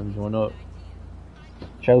likes, man. Join up.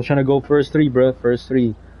 Chat was trying to go first three, bruh. First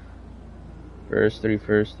three.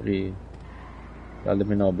 Y'all let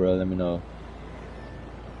me know, bro. Let me know.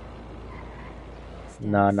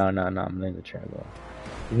 Nah. I'm letting the chat go.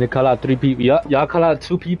 You need to call out 3 people. Y'all call out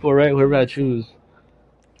 2 people, right? Whoever I choose.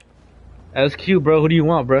 SQ, bro. Who do you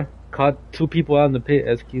want, bro? Call 2 people out in the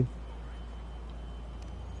pit, SQ.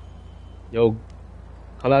 Yo,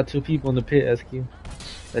 call out 2 people in the pit, SQ.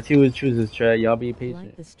 Let's see who chooses, chat. Y'all be patient.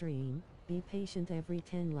 Like the stream. Be patient. Every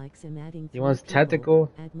 10 likes I'm adding. You want tactical?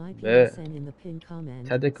 Add my Bet. PSN in the pin comment.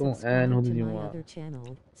 Tactical and who do you my want? other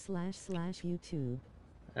channel //YouTube.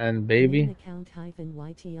 And baby. Account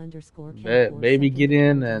 -YT_Cat Bet. Baby get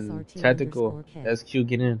in and tactical. SQ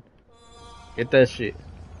get in. Get that shit.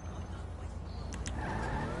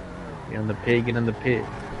 Get in the pit.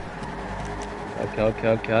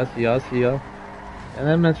 Okay. I see y'all. And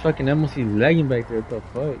that man's fucking MOC lagging back there. What the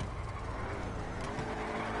fuck?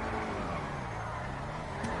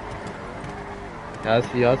 I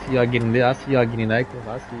see y'all getting lit. I see y'all getting active.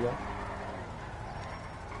 I see y'all.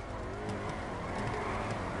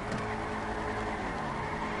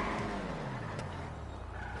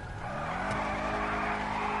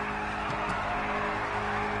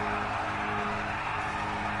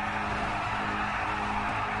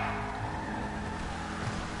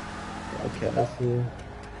 Okay, I see.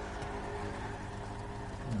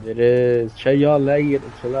 It is. Check y'all laggy.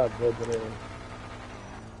 Chill out, bro.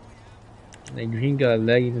 That green guy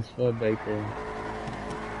lagging his fuck back there.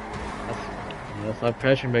 That's not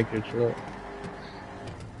pressuring back there, chill out.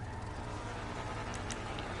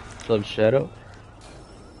 What's up, Shadow?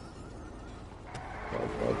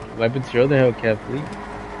 Weapons your other Hellcat fleet.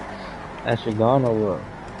 That shit gone or what?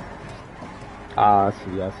 Ah, I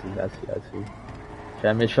see. Try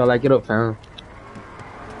to make sure I like it up, fam.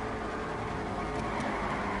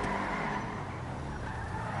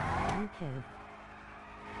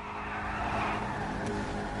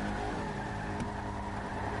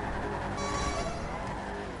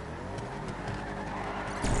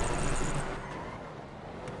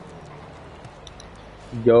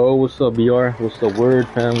 Yo, what's up, BR? What's the word,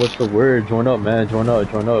 fam? What's the word? Join up, man. Join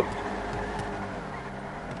up.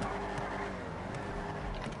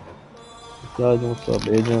 What's up,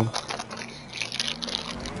 Adrian?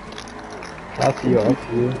 I see you.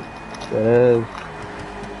 Yes.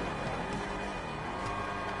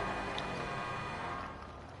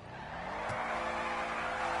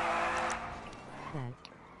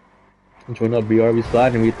 Join up, BR. We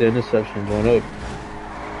sliding. We at the intersection. Join up.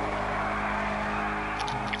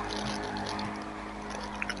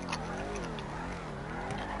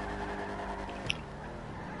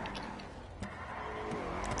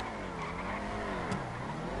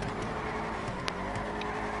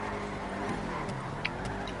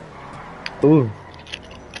 Ooh.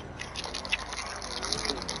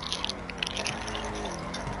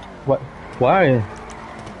 What? Why?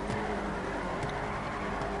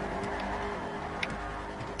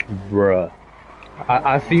 Bruh.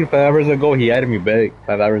 I seen 5 hours ago he added me back.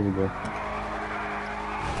 5 hours ago.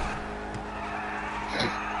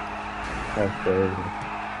 That's crazy.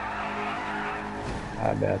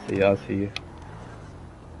 Alright, I see you.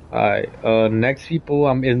 Alright, next people,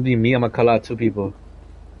 it'll be me. I'm gonna call out 2 people.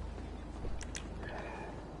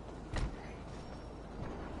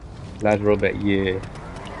 Last rollback, yeah.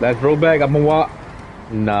 Last rollback, I'm gonna want.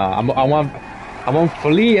 Nah, I want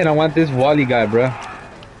Flea and I want this Wally guy, bruh.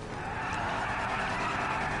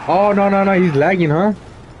 Oh no, he's lagging, huh?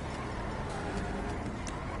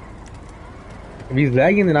 If he's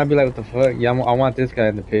lagging, then I'll be like, what the fuck? Yeah, I want this guy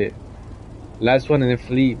in the pit. Last one and then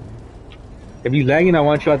Fleet. If you lagging, I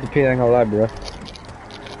want you out the pit. I ain't gonna lie, bro.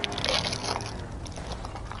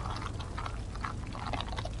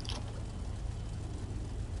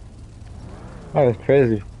 Oh, that's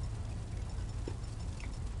crazy.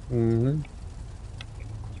 Mm-hmm.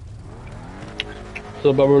 So,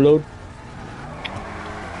 overload.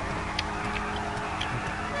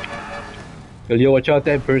 Yo, watch out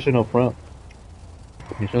that person up front.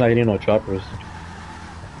 You should not hitting no choppers.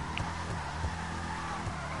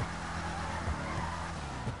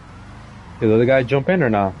 Did the other guy jump in or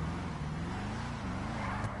not?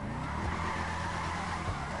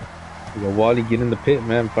 Yo, Wally, get in the pit,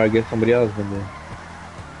 man, before I get somebody else in there.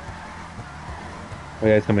 Oh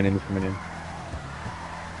yeah, he's coming in, he's coming in.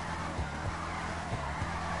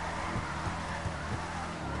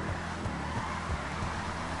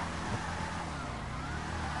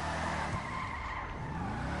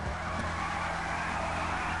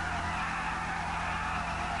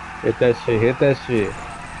 Hit that shit, hit that shit.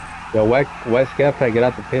 Yo, white scat pack, get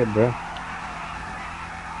out the pit, bro.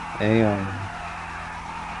 Damn.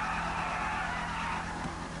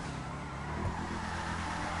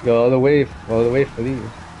 Yo, all the way for these.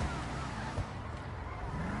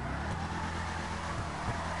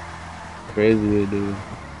 Crazy, dude.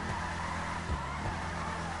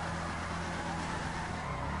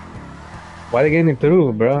 Why they getting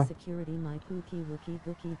through, bro? Security, my pookie wookie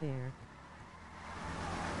bookie bear.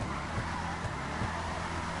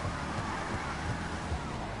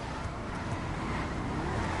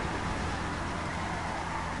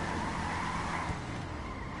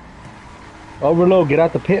 Overload, get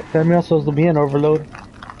out the pit. Family also supposed to be in overload.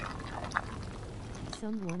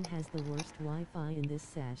 Someone has the worst Wi-Fi in this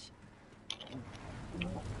sesh.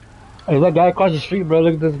 Hey, that guy across the street, bro.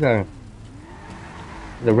 Look at this guy.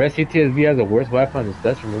 The rest CTSV has the worst Wi-Fi in the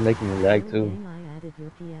session. We're making it lag too. Gang, I added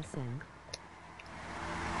your PSN.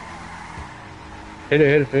 Hit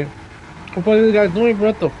it, hit it. What the fuck is this guy doing,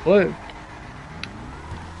 bro? What the fuck?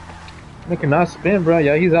 They cannot spin, bro.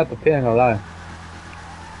 Yeah, he's out the pit, I ain't gonna lie.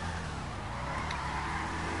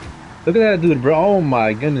 Look at that dude, bro. Oh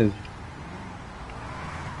my goodness.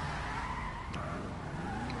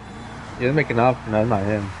 Yeah, they're making off. No, it's not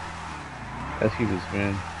him. That's he was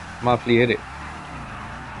spin. Come on, Flea, hit it.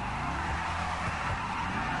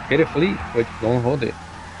 Hit it, Flea. But don't hold it.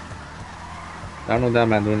 I don't know what that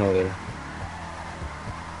man doing over there.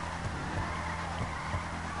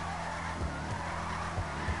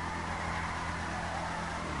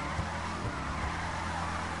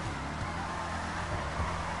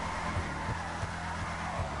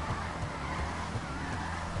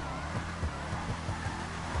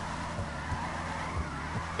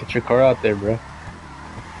 Get your car out there, bro.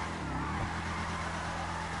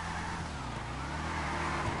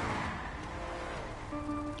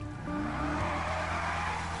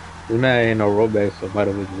 This man ain't no rollback, so might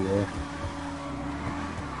as well just go.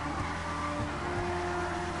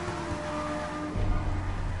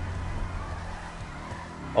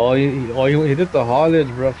 Oh, he did the haulage,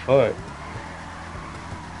 bro. Fuck.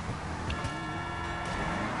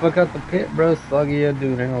 Fuck out the pit, bro. Soggy, yeah,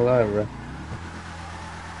 dude. Ain't gonna lie, bro.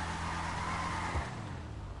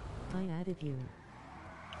 I added you.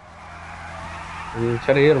 He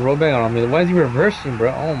tried to hit a rollback on me. Why is he reversing,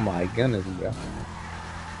 bro? Oh my goodness, bro.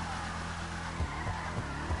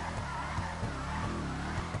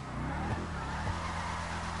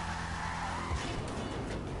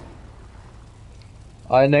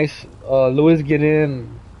 Alright, next, Lewis get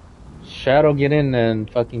in, Shadow get in,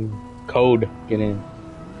 and fucking Code get in.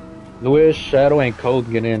 Lewis, Shadow, and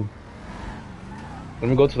Code get in. Let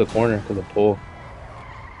me go to the corner to the pole.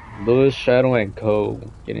 Lewis, Shadow, and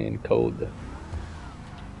Code get in. Code.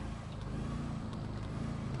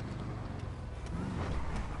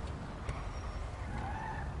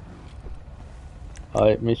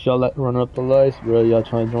 Alright, make sure y'all run up the lights, bro. Y'all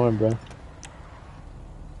trying to join, bro.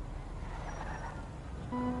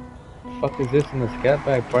 Fuck is this in the scat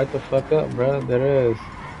bag? Right the fuck up, bro. There is.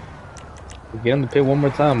 Get in the pit one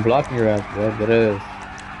more time. I'm blocking your ass, bro. There is.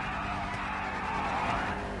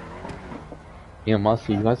 Yeah, I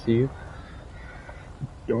see you. I see you.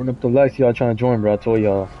 Run up the lights. Y'all trying to join, bro. I told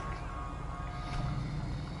y'all.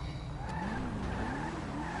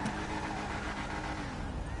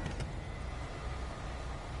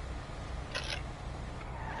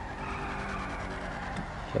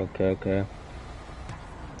 Okay.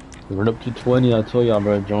 Run up to 20. I told y'all,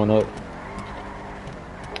 bro. Join up.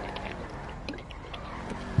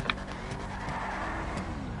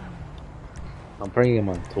 I'm bringing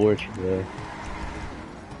my torch, bro.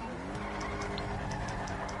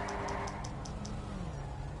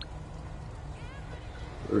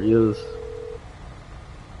 There he is.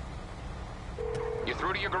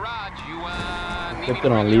 through to your garage. You, need me Kept to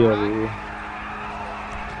it on bring you Leo a over ride? here.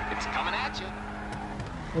 It's coming at you.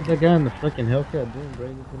 What's that guy in the fucking Hellcat doing, bro?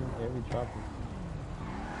 He's putting every chopper.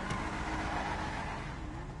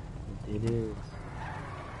 It is.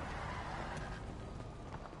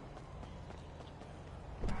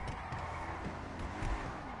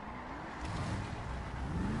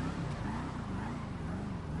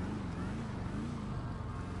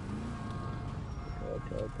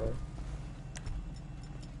 Okay.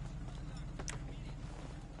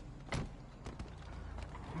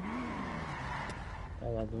 How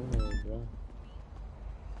I doing it, bro?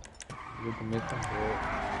 Get the mission, bro.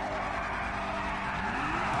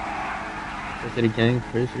 City gang,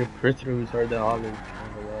 Prisoner, we started that holler.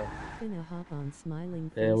 Finna hop on smiling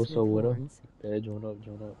face Yeah, what's up with him? horns. Yeah, join up.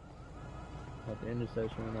 At the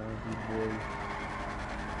intersection when I these boys.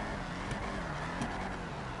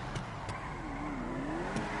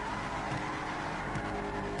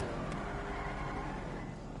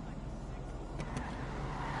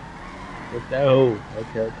 What's that hoe?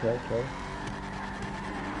 Okay.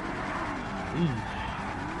 Eesh.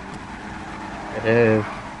 It is.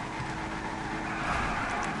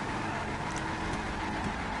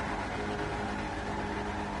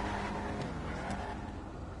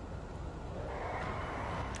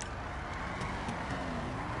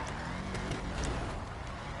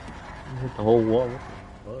 You hit the whole wall. What the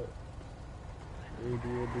fuck?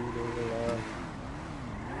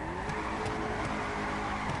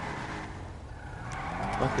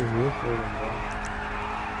 What is this for them, bro?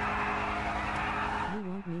 You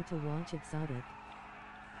want me to watch Exotic?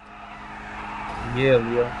 Yeah,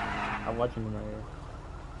 Leo. I'm watching him right here.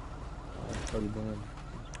 That's what he's doing.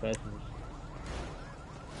 He's passionate.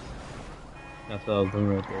 That's what I was doing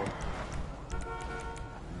right there.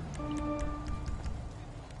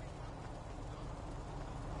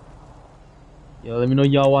 Yo, let me know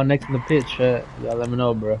y'all want next in the pit, chat. Y'all let me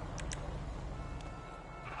know, bro.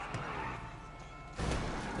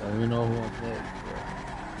 Let me know who wants next, bro.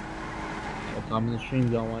 Y'all comment in the stream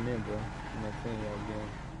y'all want in, bro. I'm not saying y'all again.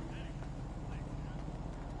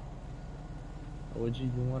 What you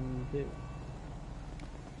want in the pit?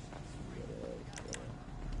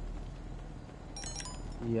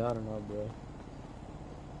 Yeah, I don't know, bro.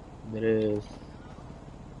 It is.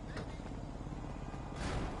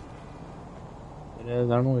 I don't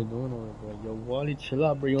know what you're doing over, bro. Yo, Wally, chill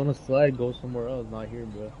out, bro. You on the slide, go somewhere else, not here,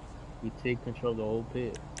 bro. You take control of the whole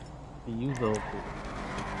pit. You use the whole pit.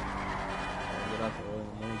 Get out the way,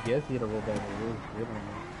 man. I guess he had a roll back the wheels. Good on him.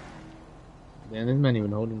 Damn, this man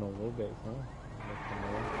even holding no rollbacks, huh?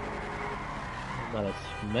 About a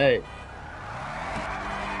smack.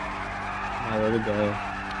 My other guy.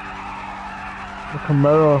 The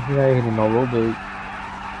Camaro, he ain't hitting no rollback.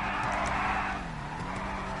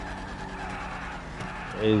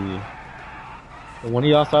 Crazy. So when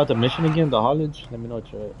y'all start the mission again, the haulage? Let me know,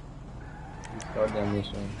 chat. You start that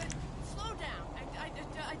mission. Slow down.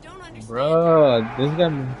 I don't understand. Bruh, this guy,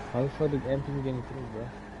 how the fuck did MP getting through, bro?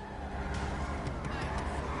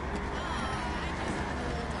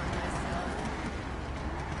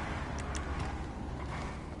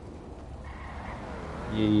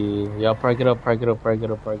 Yeah. Y'all park it up.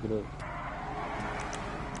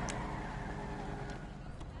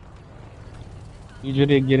 You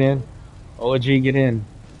did get in. OG, get in.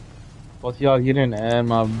 Both y'all get in. And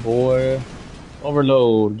my boy,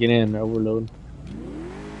 Overload, get in. Overload.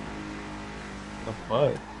 The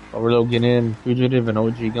fuck? Overload, get in. Fugitive and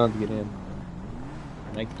OG Guns, get in.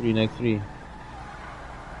 Next three.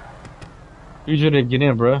 Fugitive, get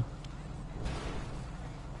in, bruh.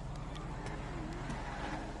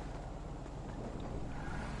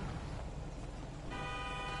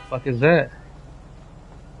 Fuck is that?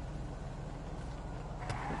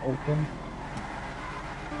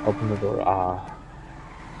 Open the door.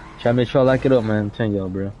 Try to make sure I lock it up, man. I'm telling y'all,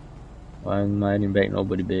 bro. I'm not even back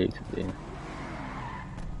nobody big today.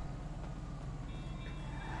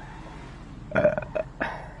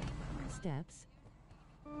 Steps.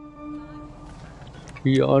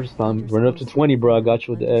 Y'all just run up to 20, bro. I got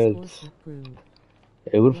you with the ads.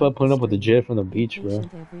 Hey, what if I put up with the jet from the beach, bro?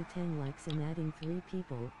 Every 10 likes and adding 3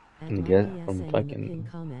 people. And get from fucking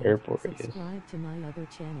airport, I guess. Subscribe to my other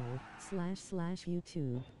channel,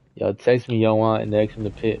 /YouTube. Y'all text me y'all want and next in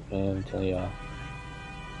the pit, man. I'm telling y'all.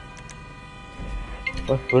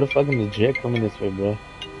 Who the fuck is the jet coming this way, bro?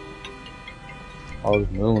 Oh,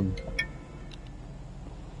 it's moon.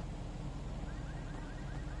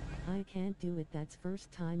 I can't do it. That's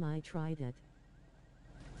first time I tried it.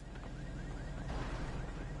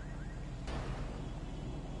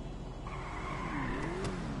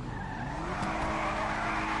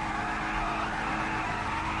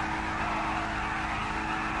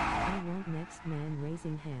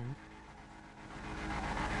 raising hand.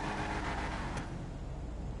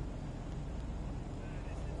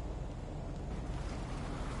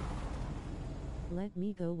 Let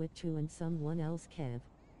me go with you and someone else, Kev.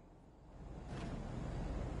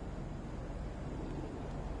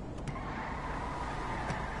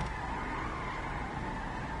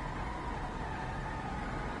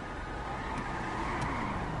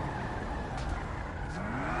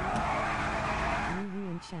 Me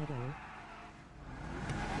and Shadow.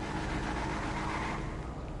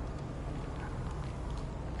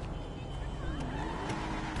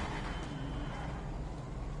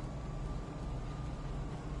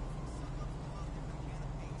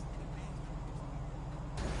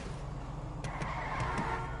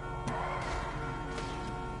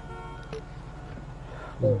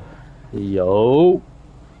 Yo.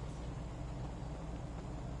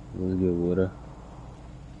 What's good, water?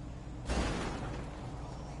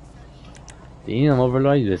 Damn,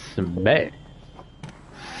 Overlord, you just smacked.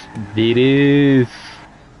 Did this.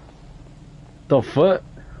 The fuck?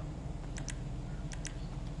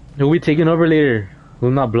 Who we taking over later?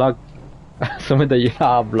 Who not blocked? Some of the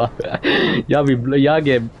y'all block. y'all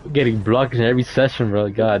getting blocked in every session, bro.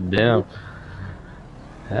 God damn.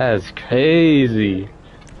 That's crazy.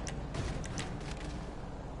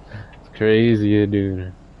 It's crazy,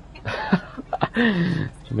 dude.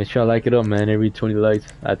 Make sure I like it up, man. Every 20 likes.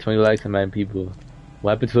 At 20 likes, and 9 people.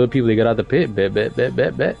 What happened to the people? They got out the pit.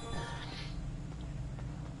 Bet.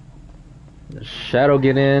 Shadow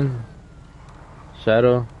get in.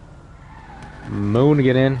 Shadow. Moon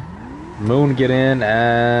get in.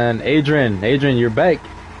 And Adrian, you're back.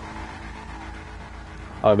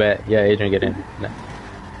 Oh, bet. Yeah, Adrian get in.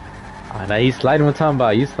 Nah, he's sliding. What time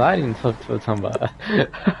about? You sliding? What time about?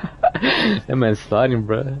 That man's sliding,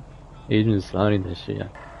 bro. Adrian's sliding that shit. Yeah.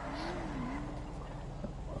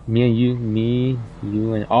 Me,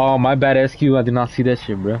 you, and oh, my bad, SQ. I did not see that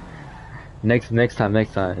shit, bro. Next time.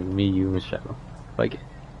 It's me, you, and Shadow. Fuck it.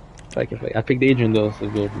 I picked Adrian though, so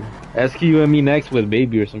good. Bro. SQ and me next with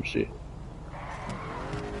Baby or some shit.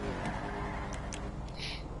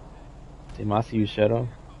 Damn, I see you, Shadow.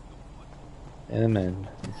 Yeah, man.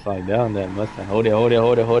 Slide down that Mustang. Hold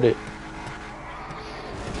it.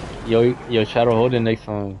 Yo, Shadow, hold it next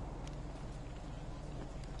time.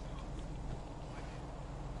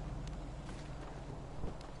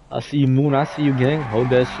 I see you, Moon. I see you, gang. Hold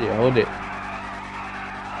that shit. Hold it.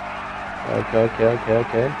 Okay.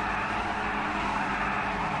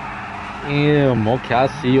 Damn. Okay, I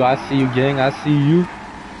see you, gang. I see you.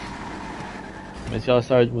 Make sure y'all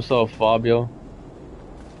start. What's up, Fabio?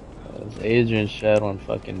 It's Adrian, Shadow, and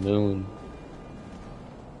fucking Moon.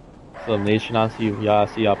 What's up, Nation? I see you. Y'all. I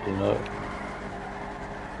see y'all pulling up.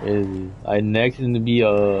 Crazy. Next is gonna be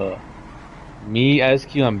me,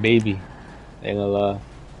 SQ, and Baby. Ain't gonna lie.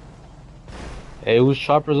 Hey, who's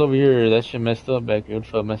choppers over here? That shit messed up back here. What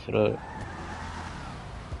the fuck messed it up?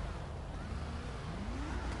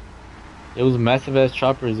 It was massive ass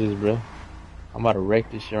choppers, bro. I'm about to wreck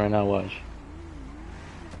this shit right now. Watch.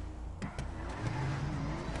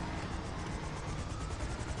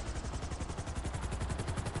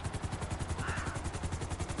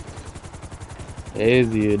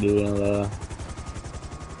 Crazy, dude.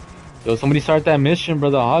 Yo, somebody start that mission,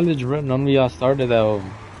 brother. College, bro. None of y'all started that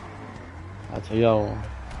one. I tell y'all.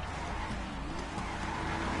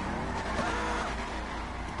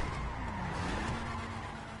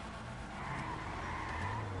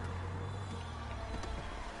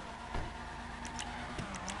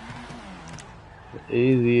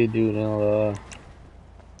 Easy, dude.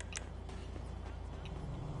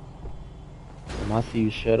 I see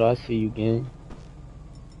you, Shadow. I see you, gang.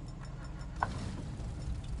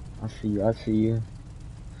 I see you.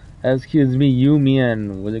 Excuse me, you, me,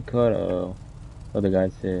 and what's it called? Other guy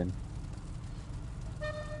said.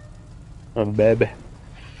 Baby.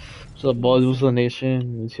 What's up, boys? What's up,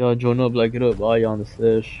 nation? Let's y'all join up, like it up. All y'all on the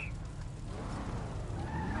sesh.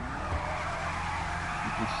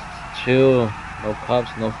 Just chill. No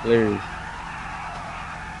cops, no flares.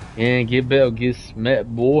 And get back, get smacked,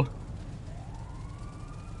 boy.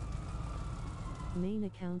 Main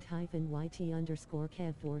account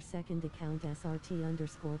 -YT_Kev4 second account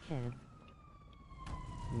SRT_Kev.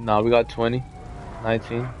 Nah, we got 20.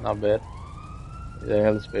 19, not bad. Yeah,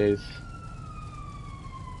 hella space.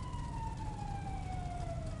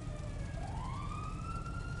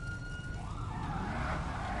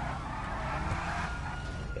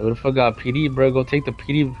 What the fuck got PD, bro? Go take the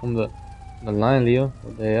PD from the line, Leo.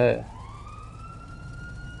 What the heck?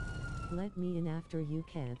 Let me in after you,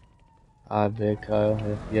 Kev. I bet, Kyle.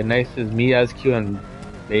 Yeah, next is me, SQ, and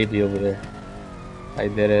Baby over there. I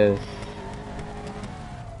did it.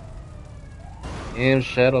 Damn,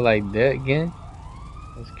 shadow like that again?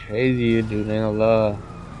 That's crazy, dude. Ain't gonna lie.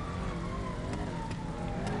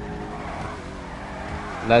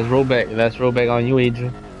 Last rollback. Last rollback on you,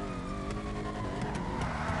 Adrian.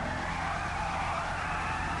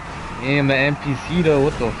 Damn, the NPC though.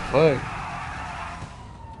 What the fuck?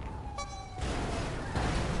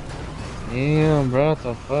 Damn, bro. What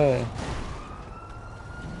the fuck?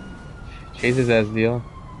 Chase his ass, deal.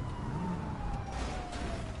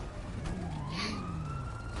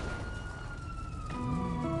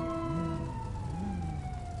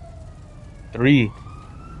 Three.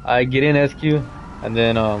 I get in SQ, and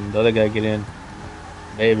then the other guy get in.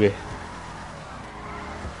 Baby.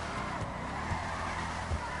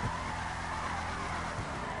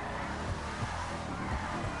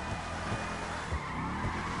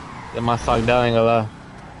 Get my sock down, ain't gonna lie.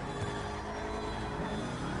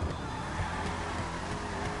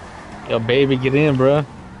 Yo, baby, get in, bro.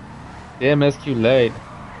 Damn, SQ lag.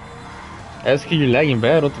 SQ, you lagging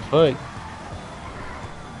bad. What the fuck?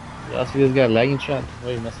 Y'all see this guy lagging chat?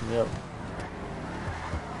 Wait, messing me up.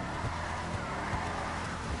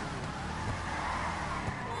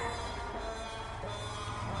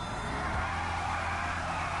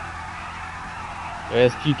 Yo,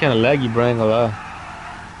 SQ kinda laggy, bro, ain't gonna lie.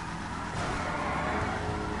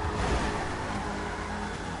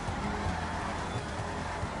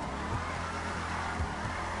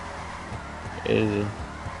 Easy.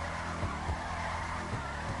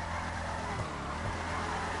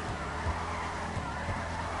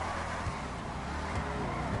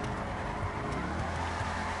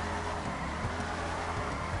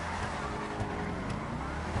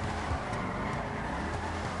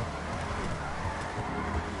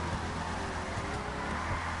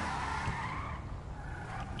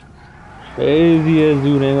 Crazy as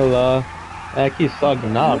dude, ain't gonna lie. That keeps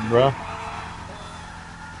sucking up, bro.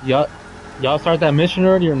 Y'all start that mission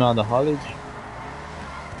already or not? The college?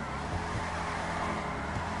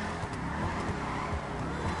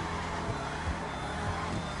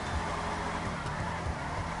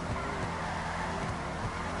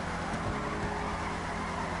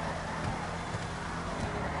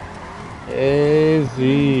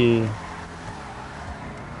 Crazy.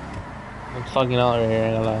 I'm sucking out right here,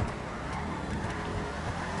 ain't gonna lie.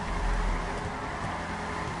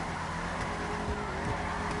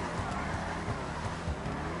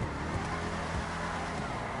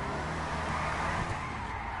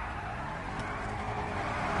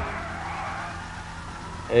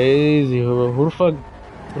 Crazy. Who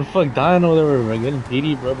the fuck dying over there? We're getting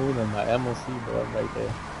PD, bro, than my MOC, bro, right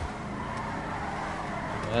there.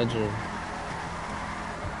 Imagine.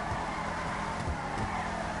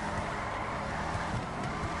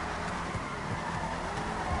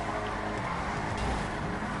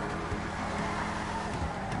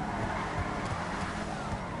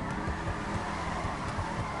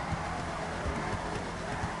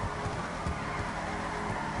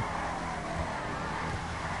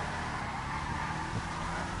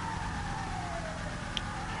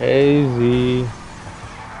 Crazy.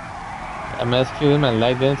 MSQ him and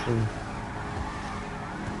like dancing.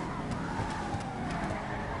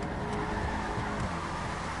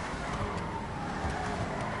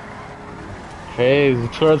 Crazy.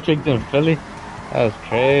 2 earthquakes in Philly? That was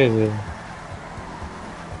crazy.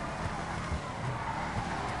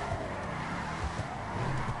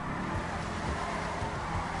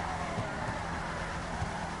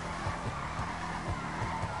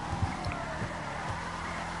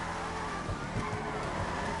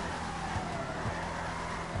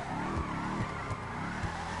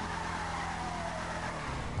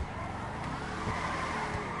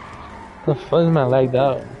 The fuck is my lagged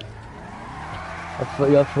out? I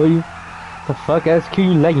feel you. The fuck SQ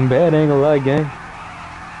you lagging bad, ain't gonna lie, gang.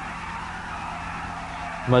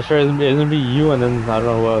 I'm sure it's gonna be you and then I don't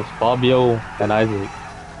know who else. Fabio and Isaac.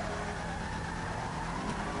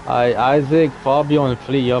 Isaac, Fabio and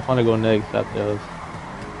Fleet, y'all wanna go next after us.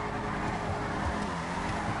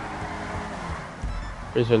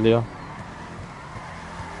 Pretty sure Leo.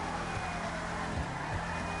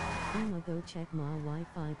 I'ma go check my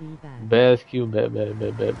Wi-Fi, be back. Bad SQ, bad.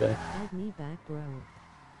 Add me back, bro.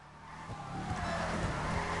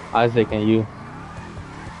 Isaac and you.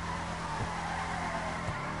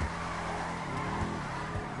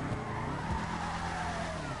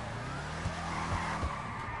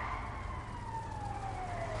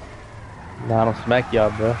 Nah, I don't smack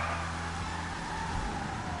y'all, bro.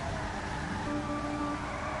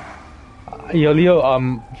 Yo,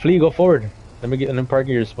 Leo, Flea, go forward. Let me park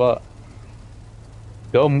in your spot.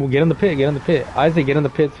 Go, get in the pit, Isaac, get in the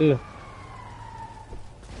pit too.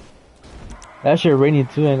 That shit raining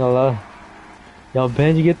too, ain't gonna lie. Yo,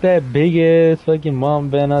 Benji, get that big ass fucking mom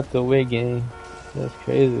van out the way, gang. That's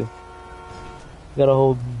crazy. Got a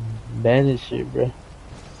whole bandit shit, bro.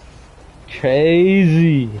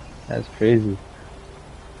 Crazy. That's crazy.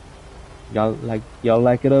 Y'all like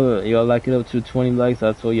it up. Y'all like it up to 20 likes.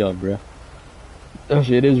 I told y'all, bro. Oh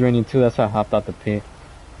shit, it is raining too. That's why I hopped out the pit.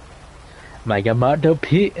 I'm like, I'm out the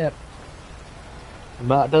pit.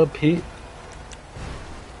 I'm out the pit.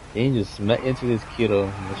 They ain't just smack into this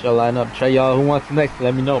kiddo. Let y'all line up. Try y'all. Who wants next?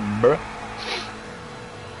 Let me know, bro.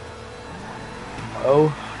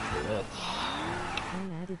 Oh. I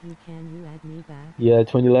added you. Can you add me back? Yeah,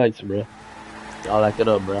 20 likes, bro. Y'all like it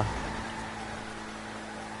up, bro.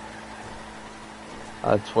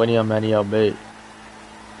 20 on many y'all bait.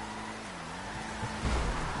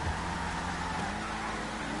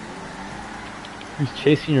 He's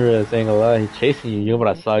chasing your ass, ain't gonna lie. He's chasing you. You know what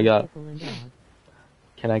I saw, y'all.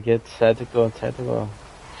 Can I get tactical?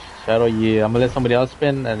 Shadow, yeah. I'm gonna let somebody else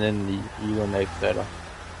spin, and then you go next, Shadow.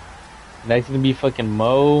 Next gonna be fucking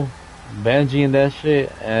Mo, Benji and that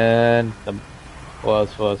shit, and the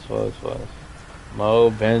was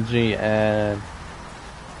Mo, Benji, and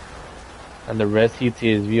the rest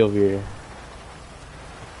CTSV over here.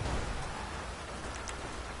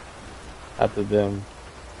 After them.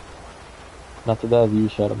 After that, you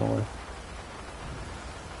Shadow, no way.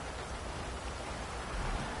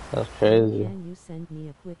 That's crazy. Can you send me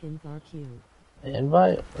a quick invite queue?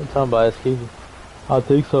 Invite? I'm talking about SK. I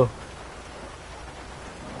think so.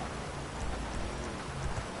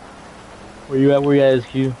 Where you at,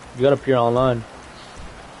 SQ? You gotta appear online.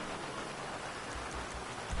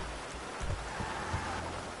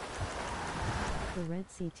 The red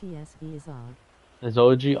CTSV is off. It's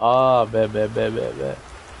OG? Ah, bet.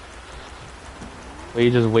 Wait,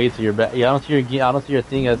 you just wait till you're back. Yeah, I don't see your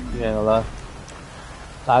thing, SQ, ain't gonna lie.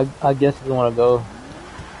 I guess if you wanna go.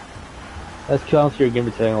 SQ, I don't see your game,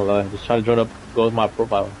 ain't gonna lie. Just try to join up, go with my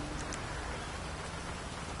profile.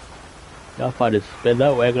 Y'all find to spin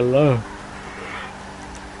that way, gonna lie.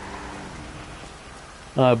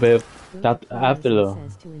 Alright, babe. After though.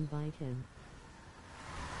 Says to invite him.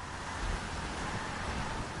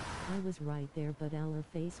 I was right there, but our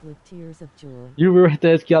face with tears of joy. You were right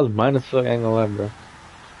there, SQ. I was minus fuck, ain't gonna lie, bro.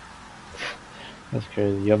 That's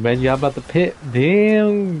crazy. Yo, man, you how about the pit?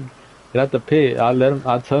 Damn. Get out the pit.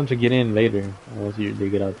 I'll tell him to get in later. Once they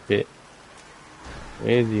get out the pit.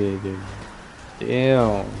 Crazy, dude.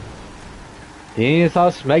 Damn. Damn,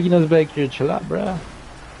 stop smacking us back here. Chill out, bro.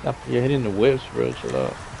 You're hitting the whips, bro. Chill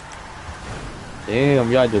out.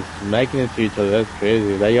 Damn, y'all just smacking into each other. That's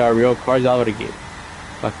crazy. That y'all real cars, y'all would get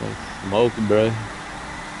fucking smoked, bro.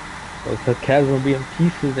 Those cats gonna be in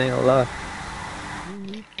pieces, ain't gonna lie. You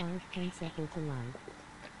need 5 pencil to life.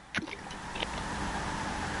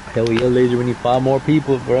 Hell yeah, laser, we need 5 more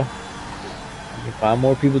people, bro. We need 5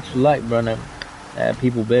 more people to like, bro. Now, add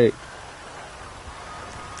people back.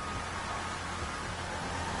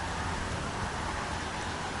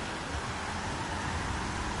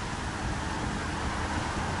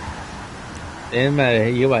 Damn,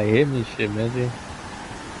 man, you might hit me shit, man, dude.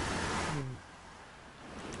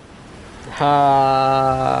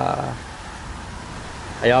 Ha.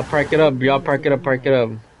 Y'all park it up, park it up.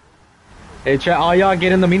 Hey, chat, all y'all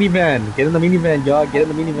get in the minivan. Get in the minivan, y'all. Get in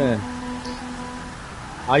the minivan.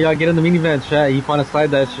 All y'all get in the minivan, chat. You wanna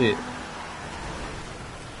slide that shit.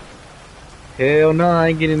 Hell no, I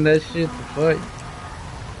ain't getting that shit. The fuck?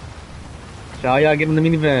 Chat, all y'all get in the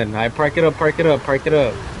minivan. I park it up. Park it up.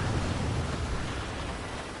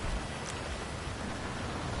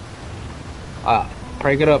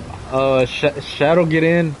 Shadow, get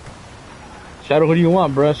in. Shadow, who do you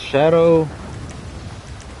want, bruh? Shadow,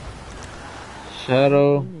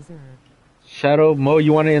 Mo,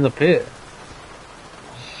 you want it in the pit?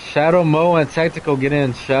 Shadow, Mo, and Tactical, get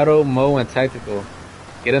in. Shadow, Mo, and Tactical.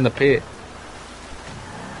 Get in the pit.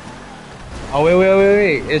 Oh,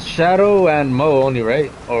 wait. It's Shadow and Mo only,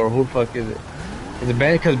 right? Or who the fuck is it? Is it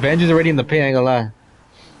Ben? Because Benji's already in the pit, I ain't gonna lie.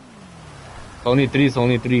 Only three.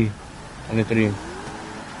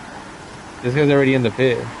 This guy's already in the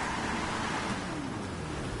pit.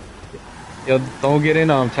 Yo, don't get in,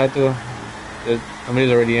 Tactical.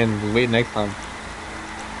 Somebody's already in. Just wait next time.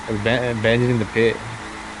 Benji's in the pit.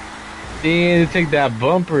 Damn, to take that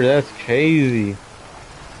bumper, that's crazy.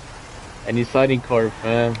 Any sliding car,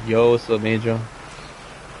 fam. Yo, what's up, Major?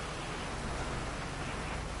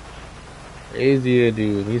 Crazy,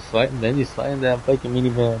 dude. Benji's sliding that fucking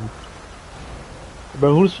minivan.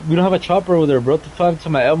 Bro, we don't have a chopper over there, bro. What the fuck to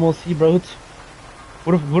my MLC, bro?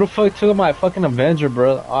 Who the fuck took my fucking Avenger,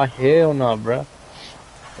 bro? Oh, hell no, bro.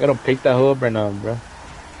 I gotta pick that hoe up right now, bro.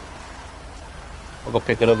 I'll go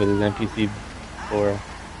pick it up with his NPC. Ps4.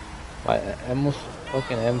 I almost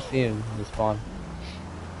fucking MC in the spawn.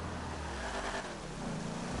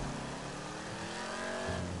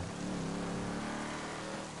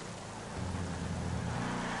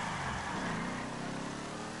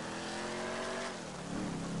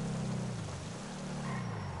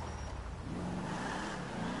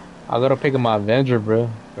 I gotta pick up my Avenger, bro.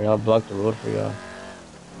 Or y'all block the road for y'all.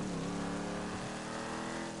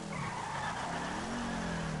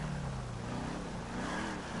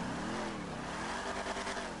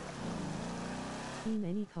 Team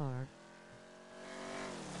any car.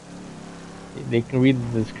 They can read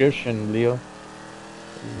the description, Leo.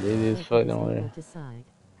 They just fucking over there.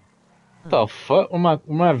 What the fuck? Where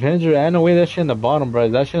my Avenger? I know where that shit in the bottom, bro.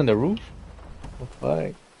 Is that shit in the roof? What the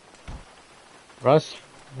fuck? Russ,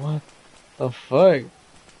 what the fuck?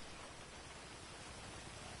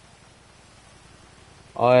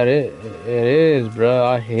 Oh, it is,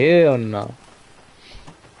 bro. Oh, hell no.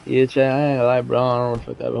 Yeah, chat, I ain't gonna lie, bro. I don't know what the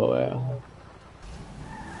fuck that whole ass.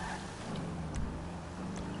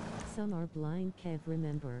 Some are blind, can't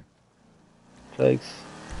remember. Thanks.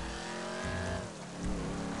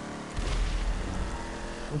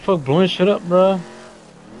 What the fuck blowing shit up, bro?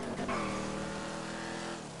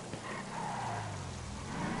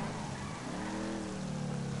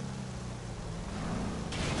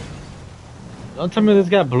 Don't tell me this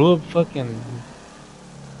guy blew up fucking...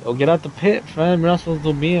 Yo, get out the pit, fam. You're not supposed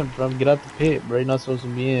to be in, fam. Get out the pit, bro. You're not supposed to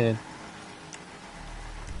be in.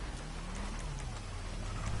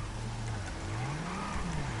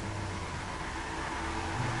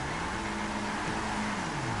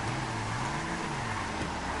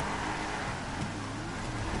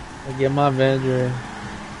 I get my Avenger.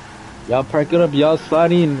 Y'all park it up. Y'all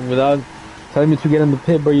sliding without telling me to get in the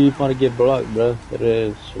pit, bro. You want to get blocked, bro. It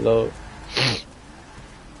is slow.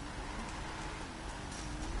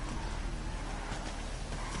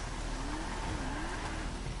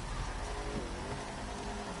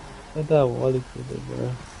 What that Wally could do, bro?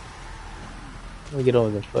 I'm gonna get over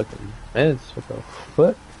the fucking fence. What the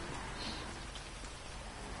fuck?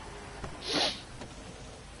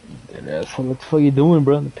 Dead ass. What the fuck you doing,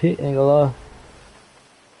 bro? In the pit, ain't gonna lie.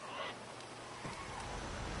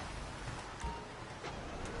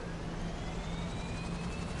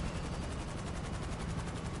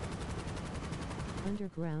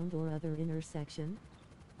 Underground or other intersection?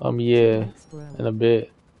 Yeah, in a bit.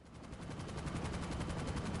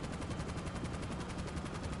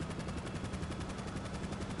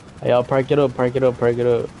 Hey, y'all park it up, park it up, park it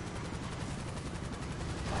up.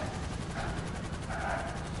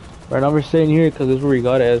 Right now we're staying here because this is where we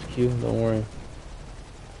got it, SQ. Don't worry.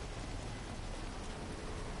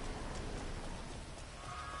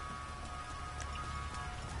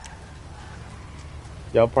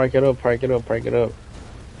 Y'all park it up, park it up, park it up.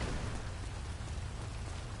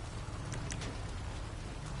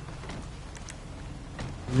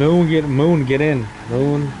 Moon, get in.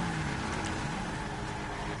 Moon.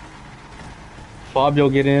 Fabio,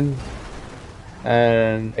 get in.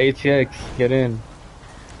 And ATX, get in.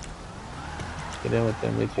 Get in with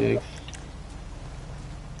them, ATX.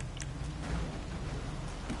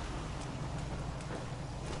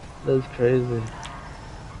 That's crazy.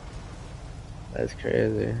 That's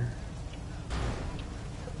crazy.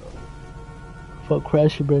 Fuck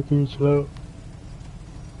crashing back here slow.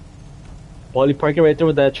 Wally, park it right there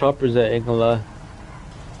with that chopper's at, ain't gonna lie.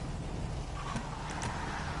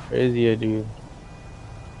 Crazy, dude.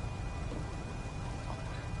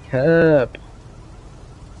 Cap.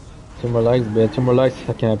 2 more likes, man. 2 more likes.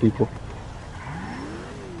 I can't, people.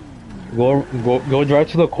 Go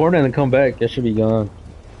drive to the corner and then come back. That should be gone.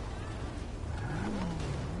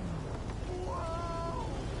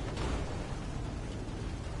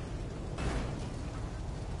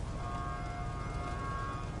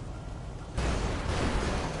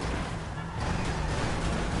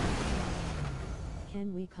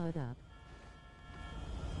 Can we cut up?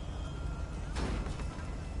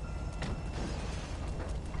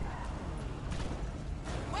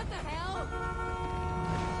 What the hell?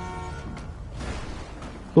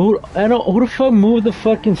 Who the fuck moved the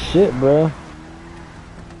fucking shit, bro?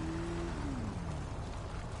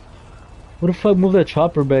 Who the fuck moved that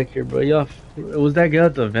chopper back here, bro? Y'all, was that guy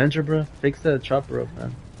at the Avenger, bro? Fix that chopper up,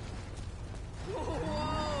 man.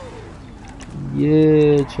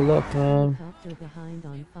 Yeah, chill up, man. Helicopter behind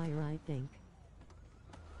on fire, I think.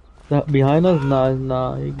 Behind us?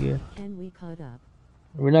 Nah, you good. Can we cut up?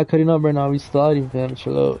 We're not cutting up right now, we sliding, fam.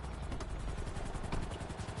 Chill out.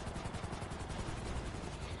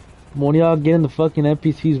 When y'all getting the fucking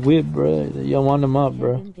NPCs whip, bro. Y'all want them up,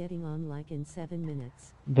 bro. Getting on like in 7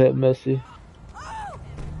 minutes. Bet messy.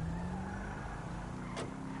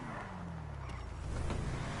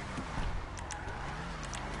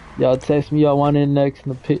 Y'all text me y'all want in next in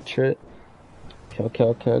the pit trip.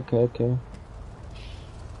 Okay.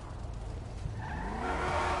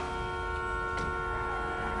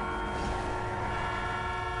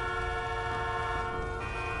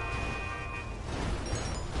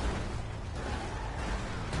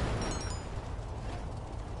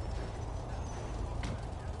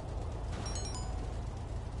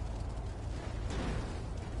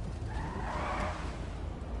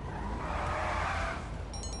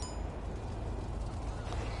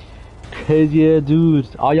 Crazy yeah,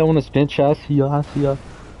 dude. All y'all wanna spin chat? I see y'all.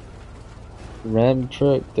 Ram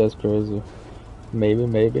truck, that's crazy. Maybe.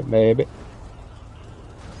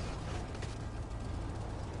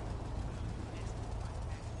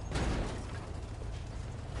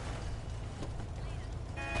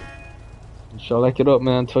 Y'all like it up,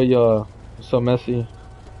 man. Tell y'all it's so messy.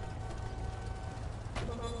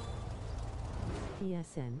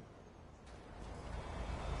 PSN.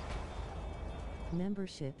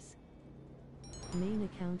 Memberships. Main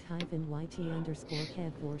account -YT underscore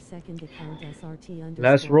Kev4 second account SRT underscore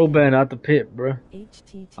Let's roll band out the pit, bruh.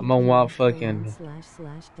 I'm on wild fucking.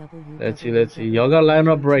 Let's see. Y'all gotta line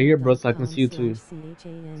up right here, bro, so I can see you too. So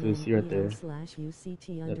you see right there. Yep.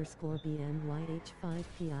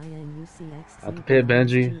 Out the pit,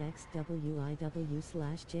 Benji.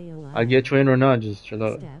 I get you in or not, just chill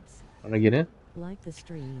out. Wanna get in? Like the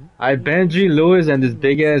stream. I Benji, Lewis, and this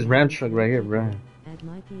big ass ram truck right here, bro. Add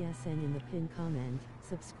my PSN in the pin comment.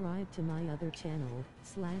 Subscribe to my other channel,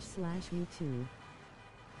 /YouTube.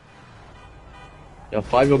 Yo,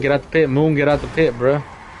 Fabio, get out the pit. Moon, get out the pit, bro.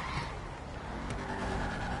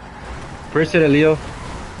 Appreciate it, Leo.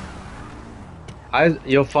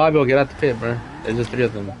 Yo, Fabio, get out the pit, bro. There's just 3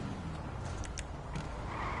 of them.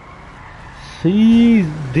 Jeez,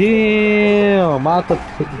 damn, out the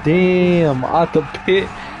pit.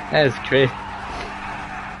 That's crazy.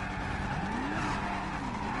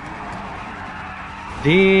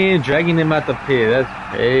 Damn, dragging him out the pit. That's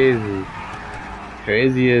crazy.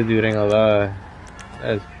 Crazy as dude, ain't gonna lie.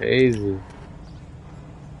 That's crazy.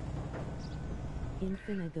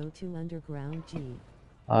 Infina go to underground G.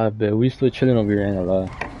 I bet we still chilling over here, ain't gonna lie.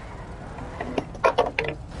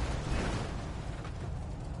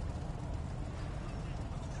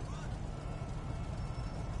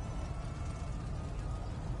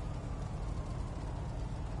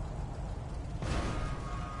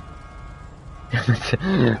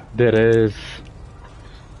 That is.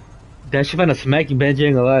 That shit finna smack you, Benji,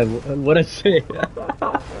 ain't gonna lie. What I say?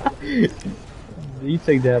 You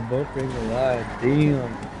take that bumper, ain't gonna lie.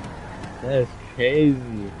 Damn. That's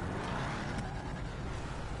crazy.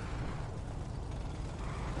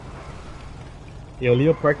 Yo,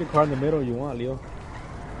 Leo, park your car in the middle. You want, Leo?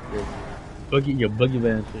 Your buggy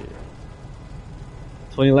van shit.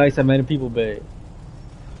 20 likes, that many people, babe.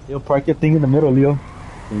 Leo, park your thing in the middle, Leo.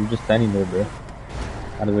 You're just standing there, bro.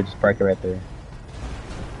 How do we just park it right there?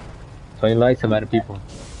 20 likes, that many people.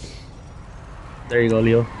 There you go,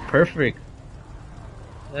 Leo. Perfect.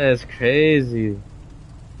 That's crazy.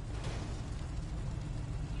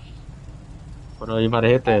 But no, you might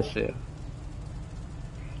have hit that shit.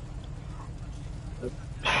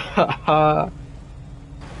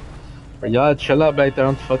 Bro, y'all chill out back there.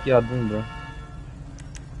 What the fuck y'all doing, bro?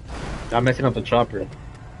 Y'all messing up the chopper.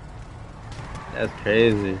 That's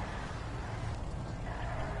crazy.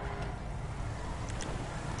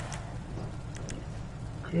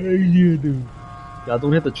 Crazy, dude. Y'all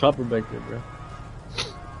don't hit the chopper back there, bro.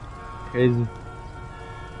 Crazy.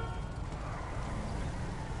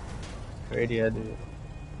 Crazy, dude.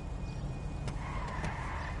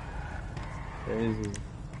 Crazy.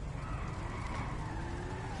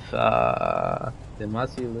 Then I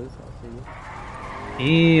see you, Liz. I see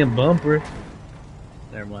you. Damn, bumper.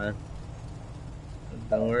 Never mind. The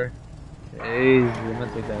door. Crazy. I'm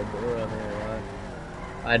gonna take that door out there.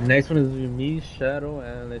 Alright, next one is me, Shadow,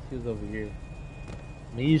 and let's see who's over here.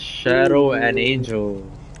 Me, Shadow, and Angel.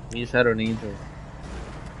 Me, Shadow, and Angel.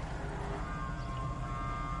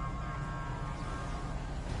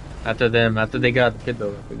 After they got out the pit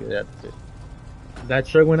though. I figured they out the pit. That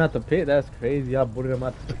truck went out the pit, that's crazy. I booted him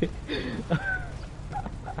out the pit.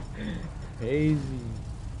 Crazy.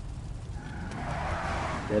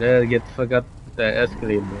 Better get the fuck out the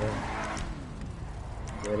Escalade, bro.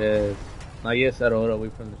 It is. Not yet, Shadow, hold up,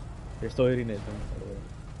 wait from this. They're still hitting it,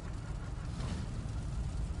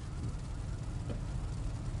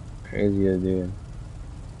 crazy as dude.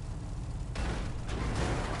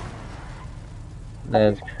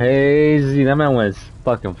 That's crazy. That man was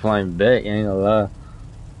fucking flying back, ain't gonna lie.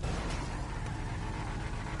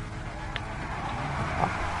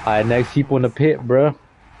 Alright, next people in the pit, bro. What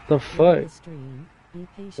the fuck? Be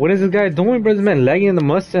patient. What is this guy doing, bro? This man lagging in the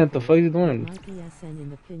Mustang. What the fuck is he doing? My PSN in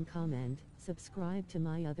the pin comment. Subscribe to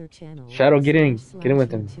my other channel. Shadow, get in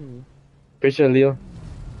with him. YouTube. Appreciate it, Leo.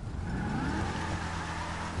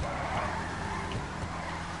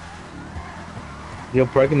 Leo,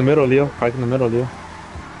 park in the middle, Leo. Park in the middle, Leo.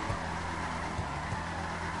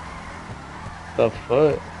 The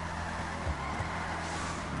fuck?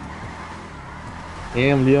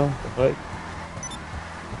 Damn, Leo. The fuck?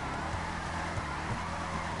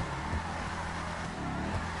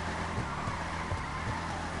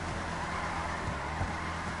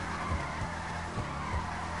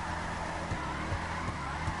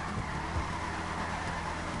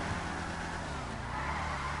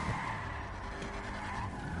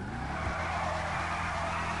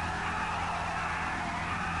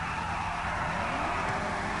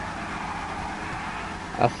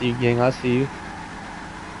 I see you, gang. I see you.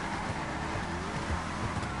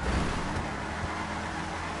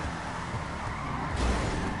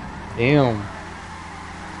 Damn.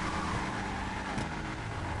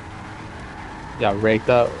 Got raked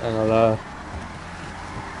up and a lot.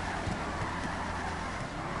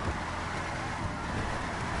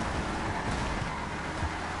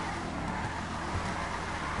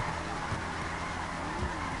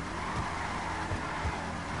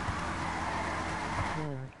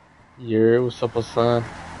 Yeah, what's up, son?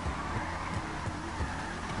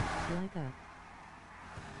 Like up.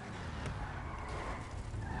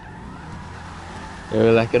 Yeah,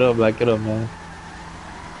 like it up, man.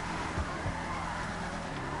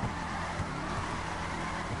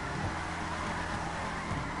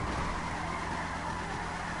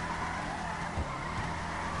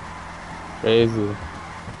 Crazy.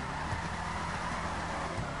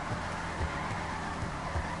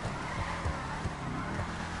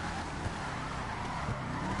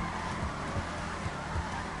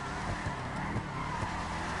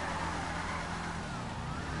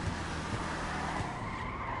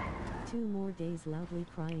 Days loudly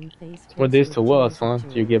crying face. 2 more days to what, son?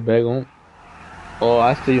 Till you get back home? Oh,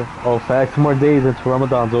 I see you. Oh, facts. 2 more days until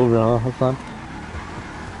Ramadan's over, huh, son?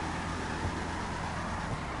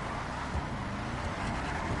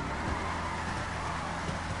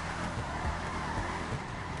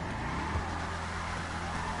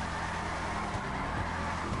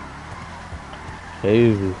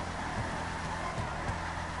 Crazy.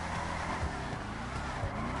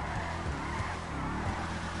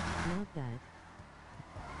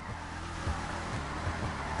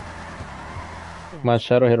 My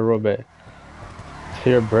shadow hit a roll back. It's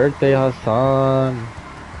your birthday, Hassan.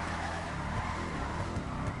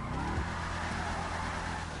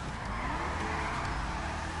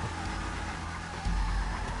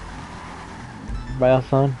 Bye,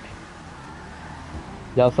 Hassan.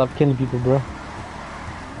 Y'all stop killing people, bro.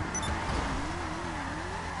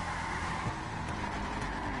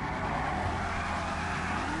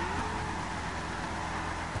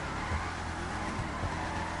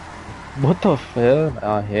 What the fuck?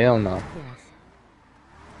 Oh, hell no. Yes.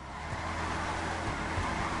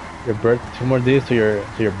 Your birth, 2 more days to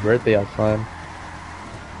your birthday, Hassan.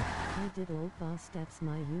 I did old boss steps.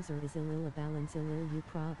 My user is Ilila Balance Ilil. You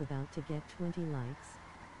prob about to get 20 likes.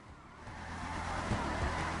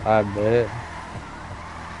 I bet.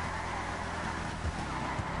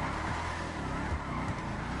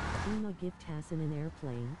 Uma gift has in an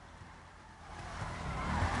airplane.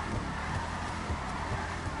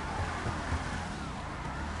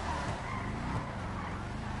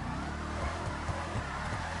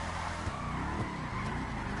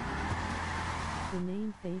 The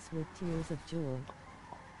name face with tears of joy.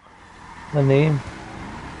 The name?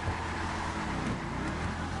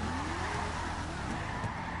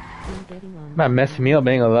 Not messing me up,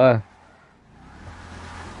 ain't gonna lie.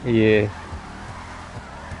 Yeah.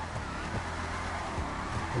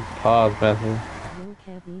 Pause, messing.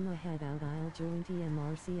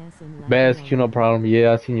 Bad SQ, no problem.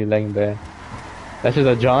 Yeah, I seen you laying there. That's just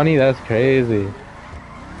a Johnny? That's crazy.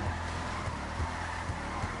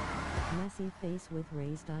 Messy face with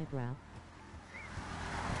raised eyebrow.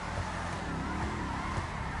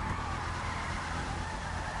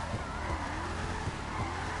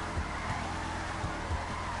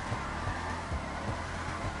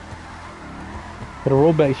 Hit a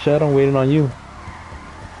rollback shot, I'm waiting on you.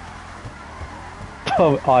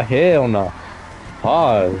 Oh, hell no.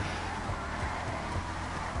 Pause.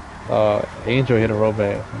 Angel hit a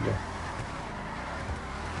rollback. Okay.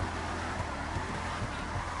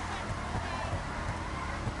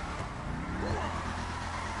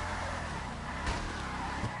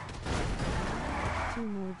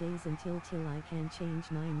 Until I can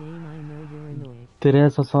change my name. I know you're annoyed. Did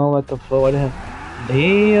it sound like the flow?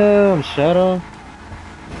 Damn, Shadow.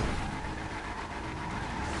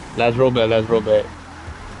 Let's roll back, let's roll back.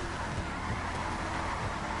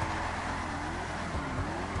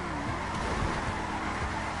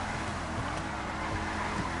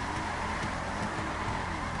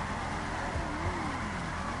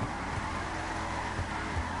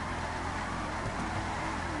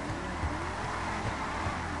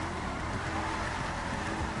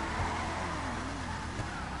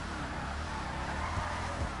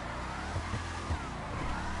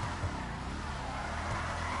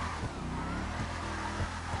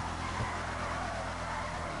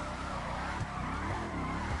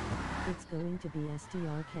 It's going to be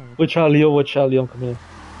STR Kev. What y'all, Leo? What y'all, Leo? Come here.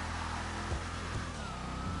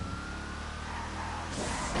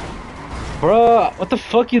 Bruh, what the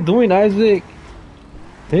fuck you doing, Isaac?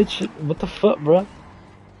 Bitch, what the fuck, bruh?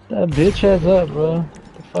 That bitch ass up, bruh.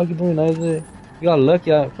 What the fuck you doing, Isaac? You got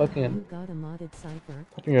lucky, I fucking You got a modded cipher.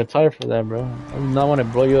 popping your tire for that, bro. I do not want to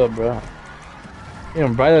blow you up, bro. You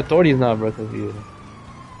know, bright authorities now, bro, cause you.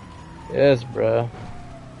 Yes, bro.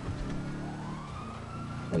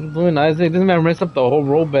 What you doing, Isaac? This man messed up the whole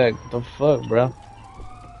rollback. What the fuck, bro?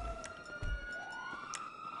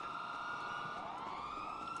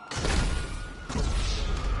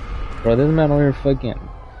 Bro, this man over here fucking.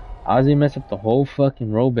 Isaac messed up the whole fucking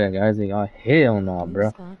rollback, Isaac. Oh, hell no, New bro.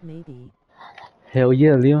 spot maybe. Hell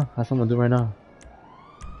yeah, Leo. That's what I'm gonna do right now.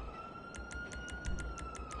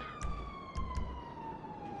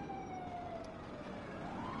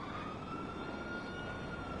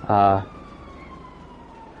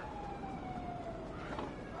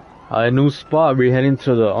 A new spot. We're heading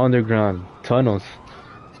to the underground tunnels.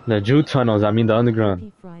 The Jew tunnels, I mean the underground.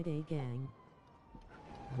 Happy Friday, gang.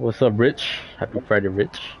 What's up, Rich? Happy Friday,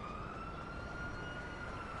 Rich.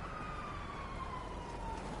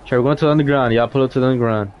 Sure, we're going to the underground. Y'all pull up to the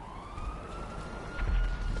underground.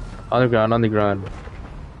 Underground, underground.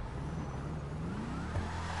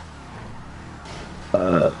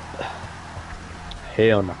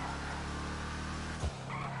 Hell no.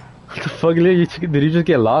 What the fuck, Leo? Did you just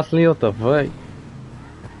get lost, Leo? What the fuck?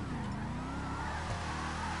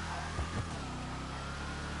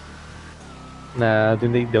 Nah, I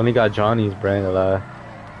think they only got Johnny's brain alive.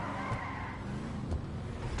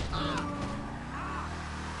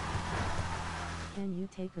 Can you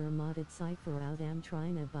take our modded cipher out? I'm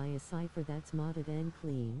trying to buy a cipher that's modded and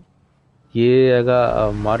clean. Yeah, I got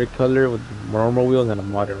a modded color with normal wheels and a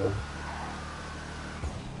modded one.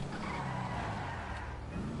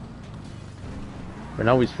 But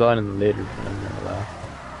now we saw it in the later. I'm not gonna lie.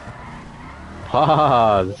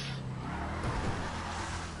 Pause.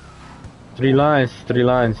 3 lines, 3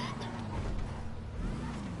 lines.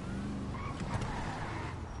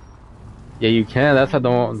 Yeah, you can. That's how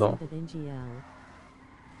don't.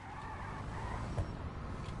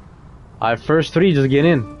 Alright, first 3, just get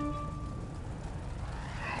in.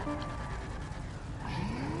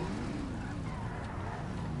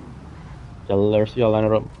 Y'all line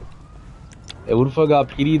it up. Hey, who the fuck got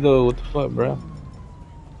PD though? What the fuck, bro?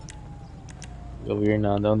 Over here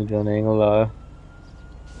now, the underground, I ain't gonna lie.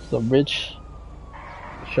 What's up, Rich?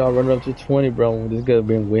 Y'all running up to 20, bro. This guy's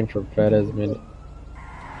been waiting for a fat ass minute.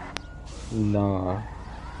 Nah.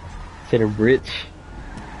 Said it, Rich.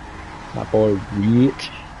 My boy, Rich.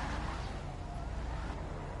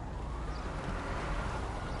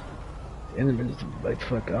 And then just like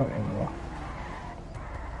fuck out anymore.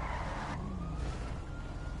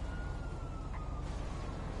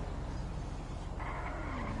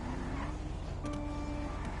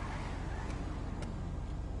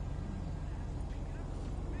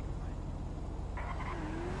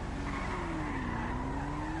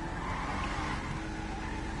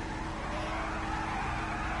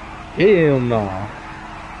 Hell no.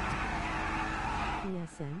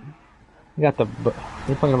 PSN. You got the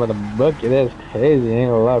you're talking about the bucket, that's crazy, I ain't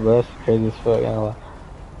gonna lie, bro. That's crazy as fuck, I ain't gonna lie.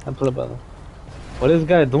 I'm pulling up. What is this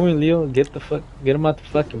guy doing, Leo? Get him out the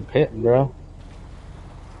fucking pit, bro.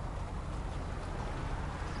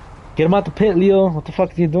 Get him out the pit, Leo. What the fuck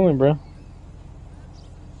is he doing, bro?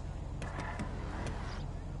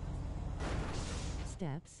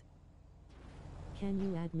 Steps. Can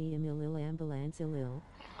you add me in Ilil ambulance Ilil?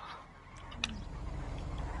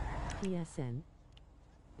 PSN.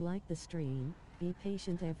 Like the stream. Be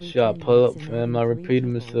patient every Shot pull up, fam. I repeated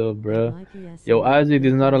myself, bro. Yo, Isaac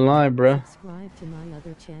is not online, bro. Subscribe to my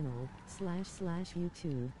other channel,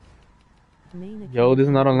 /YouTube. Yo, this is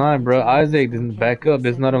not online, bro. Isaac, this is back up.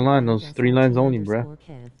 This is not online. Those 3 lines only, bro.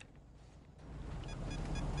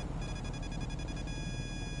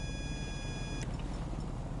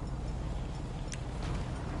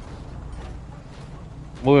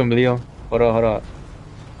 Move him, Leo. Hold on, hold on.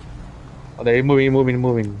 Oh, there, he's moving, he's moving, he's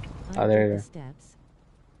moving. Oh, there you The go. steps.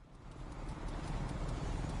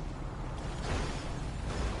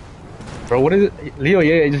 Bro, what is it? Leo,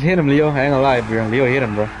 yeah, just hit him, Leo. I ain't gonna lie, bro. Leo hit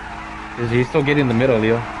him, bro. He's still getting in the middle,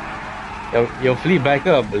 Leo. Yo, Flea, back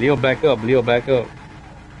up. Leo, back up. Leo, back up.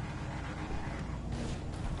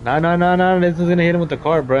 Nah. This is gonna hit him with the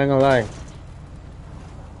car, bro. I ain't gonna lie.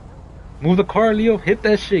 Move the car, Leo. Hit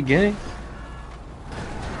that shit, gang.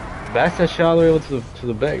 Back that shit all the way over to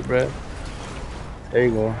the back, bro. There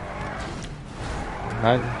you go.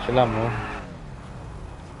 Nice. Chill out, man.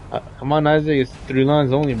 Come on, Isaac. It's 3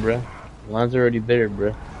 lines only, bro. Lines are already there,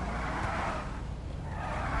 bro.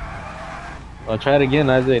 I'll try it again,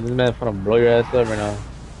 Isaac. This man's gonna blow your ass up right now.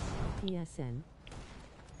 PSN.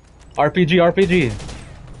 RPG.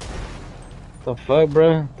 The fuck,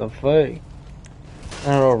 bro? The fuck?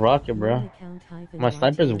 I don't rocket, bro. My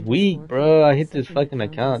sniper's weak, bro. I hit this fucking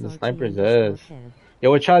account. The sniper's ass.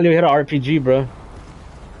 Yo, what Charlie hit an RPG, bro?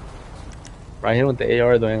 Right here with the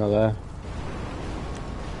AR, though, ain't gonna lie.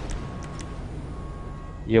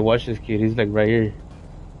 Yeah, watch this kid. He's like right here.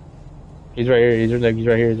 He's right here. He's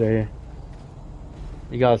right here.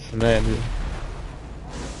 He got smacked, dude.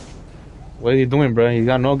 What is he doing, bro? He's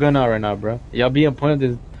got no gun out right now, bro. Y'all be on point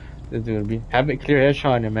of this dude. Be have it clear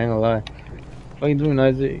headshot on him, man. Gonna lie. What you doing,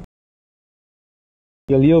 Isaac?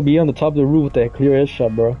 Yo, Leo be on the top of the roof with that clear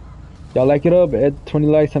headshot, bro. Y'all like it up? At 20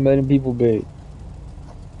 likes, I'm letting people big.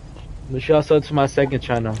 Make sure y'all sub to my second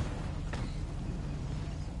channel.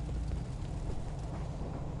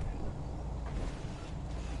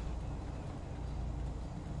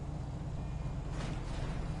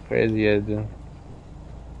 Crazy ass dude.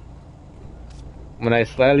 When I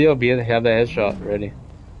slide Leo, be able to have that headshot ready.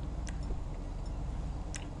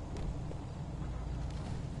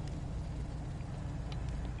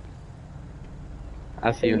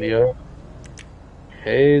 I see you, Leo.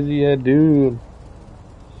 Crazy ass dude.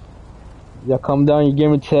 Y'all come down, you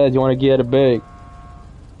gamer tags, you wanna get a bag.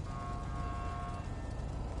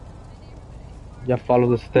 Y'all follow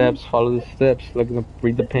the steps, look at them,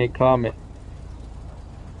 read the paint comment.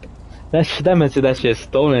 That man said that shit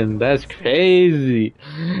stolen. That's crazy.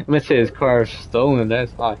 That man said his car is stolen.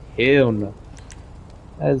 That's not hell no.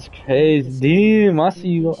 That's crazy. Damn, I see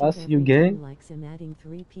you, gang.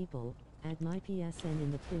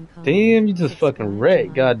 Damn, you just fucking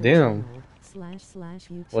wrecked. Goddamn.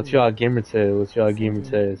 What's y'all gamer test? Crazy,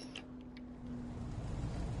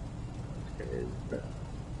 bro.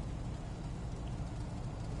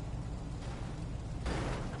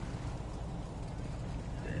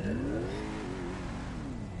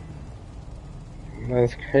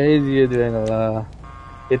 That's crazy, dude. Ain't gonna lie.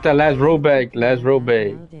 Hit that last roll back. Last roll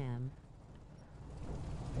back.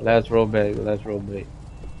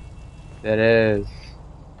 That is.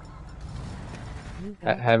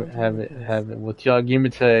 Have it. What's y'all gamer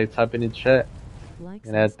tag? Type in the chat.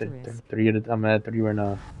 And add 3 at I'm at 3 right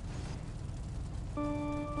now.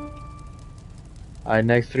 Alright,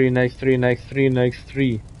 next three.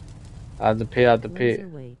 Out the pit.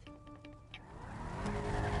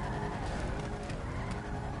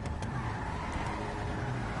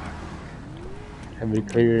 Heavy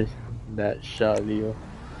clears that shot, Leo.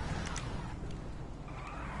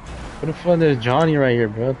 What the fuck? There's Johnny right here,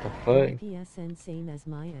 bro. What the fuck? PSN same as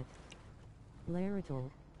Mayat.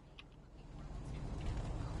 Larital.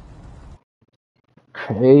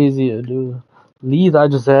 Crazy, dude. Leeds, I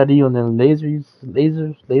just added you, and then laser, I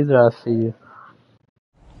see you.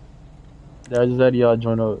 Yeah, I just added y'all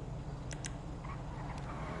join up.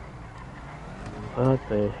 What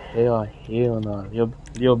the hell? Hell no.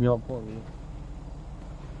 Leo, be on point, Leo.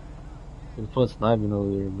 There's fun sniping over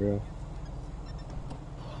there, bro.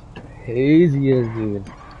 Crazy as dude.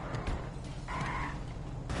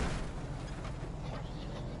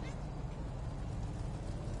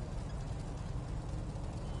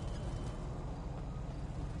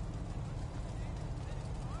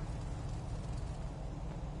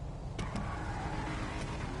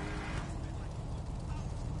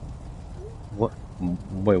 What?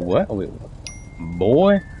 Wait, what? Wait, what?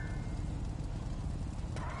 Boy?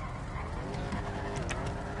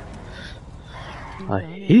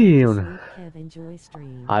 Him.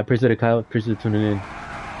 I appreciate it, Kyle. Appreciate tuning in.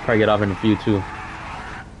 Probably get off in a few too.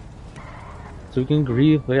 So we can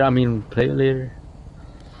grieve later. I mean, play later.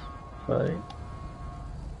 But...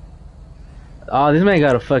 oh, this man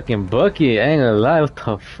got a fucking bucket. I ain't gonna lie. What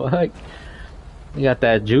the fuck? He got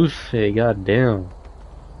that juice shit. Goddamn.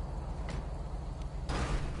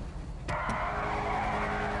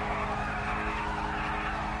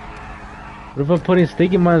 What if I'm putting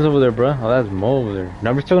sticky mines over there, bro? Oh, that's Mo over there.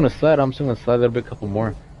 Now we're still gonna slide. I'm still gonna slide a little bit, couple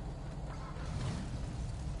more.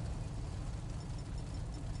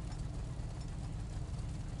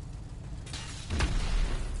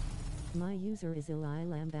 My user is Ilai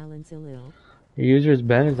Lambalance Ilil. Your user is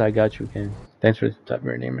Balance. I got you, Ken. Thanks for typing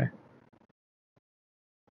your name, man.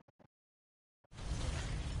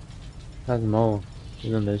 That's Mo.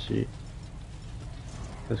 He's on that shit.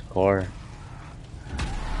 This car.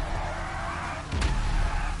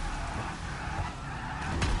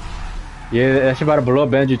 Yeah, that shit about to blow up,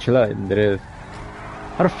 Benji. Chill out. It is.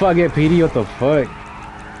 How the fuck I get PD? What the fuck?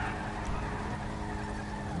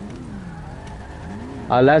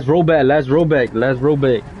 Last rollback. Last rollback. Last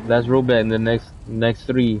rollback. Last rollback in the next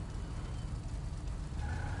 3.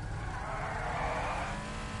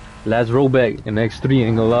 Last rollback in the next 3.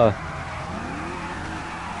 Ain't gonna lie.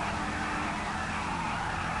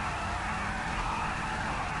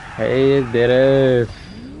 Hey, there is.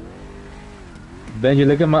 Benji,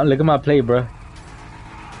 look at my play, bro.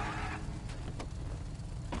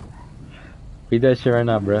 Read that shit right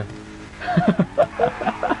now, bro.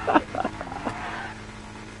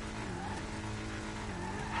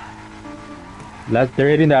 They're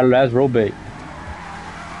hitting that last rollback.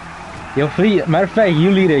 Yo, Fleet, matter of fact,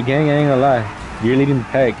 you lead it, gang. I ain't gonna lie. You're leading the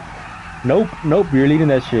pack. Nope, you're leading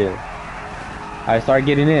that shit. I start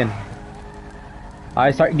getting in.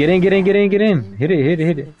 I start get in. Hit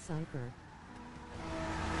it.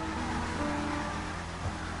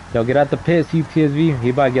 Yo, get out the pit, see PSV. He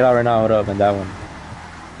about to get out right now. Hold up, and that one.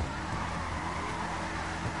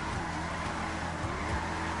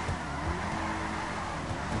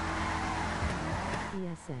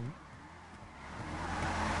 PSN.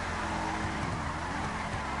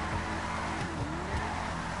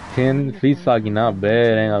 Ten feet soggy, not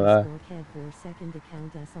bad, ain't gonna lie. Kev 4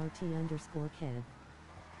 account SRT_Kev.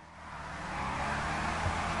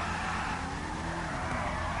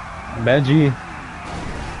 Benji,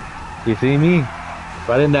 you see me?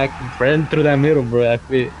 Right through that middle, bro. I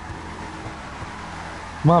fit.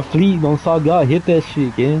 My Fleet, don't saw God hit that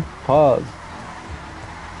shit, gang. Pause.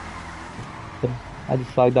 I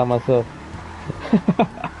just sogged out myself.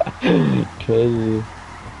 Crazy.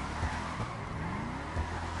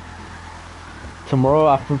 Tomorrow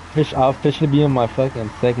I'll officially be in my fucking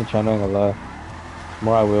second channel, ain't gonna lie.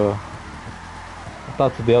 Tomorrow I will. I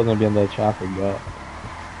thought today I was gonna be in that channel, I forgot.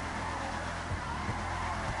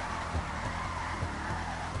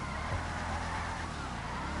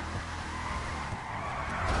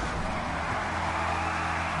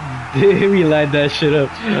 Dude, we light that shit up.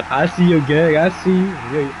 I see you, gang. I see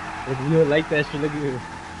you. If you like that shit, look at you.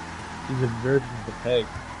 He's a bird with the peg.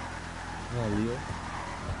 Come on, Leo.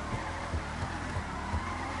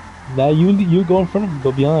 Now you go in front of him.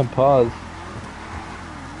 Go behind. Pause.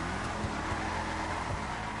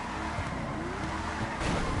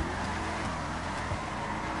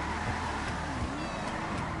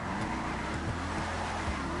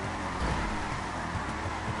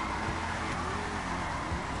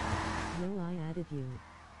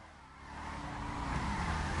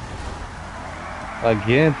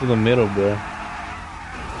 Again to the middle, bro.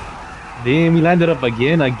 Damn, we landed up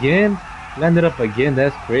again. Landed up again,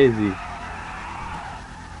 that's crazy.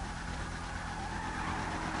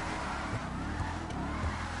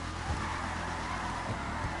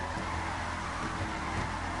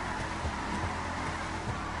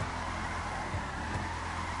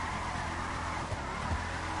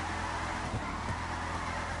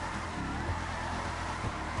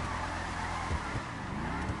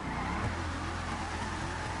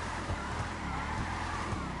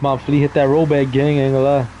 My Flea hit that rollback, gang, ain't gonna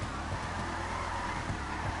lie.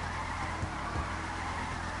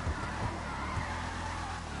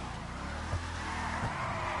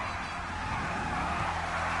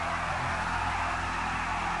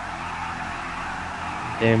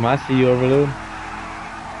 Damn, I see you, Overload.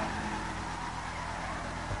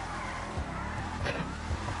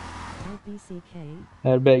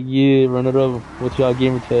 Head back, yeah, run it over. What's y'all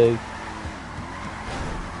gamer tag?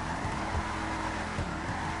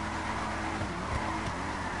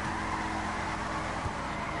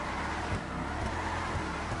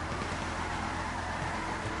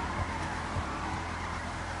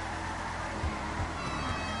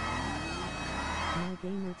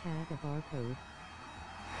 Gamer tag a barcode.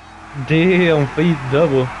 Damn, Fleet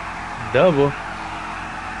double.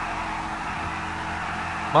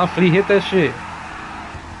 My Fleet hit that shit.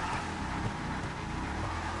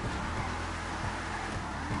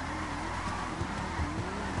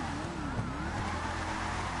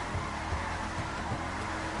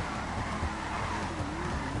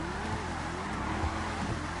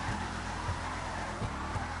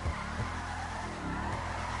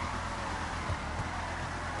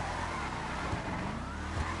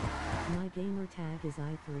 My gamer tag is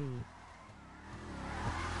I3.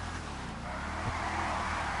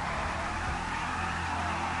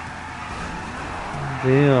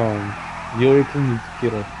 Damn. You already told me to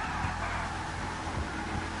get her.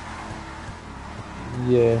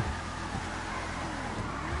 Yeah.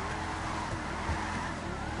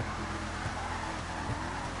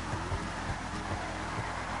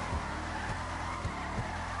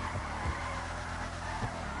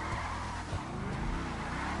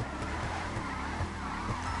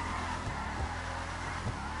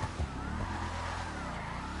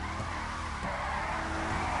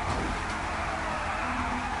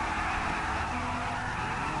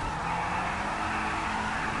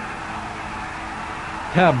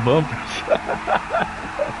 That bumpers.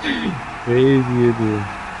 Crazy, dude.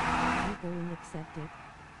 Going accepted.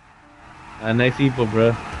 Nice people,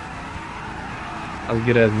 bro. That was a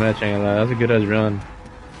good ass match, I ain't gonna lie. That was a good ass run.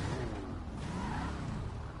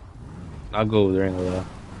 I'll go over there, ain't gonna lie.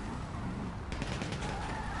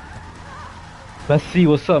 Messi,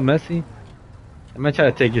 what's up, Messi? I might try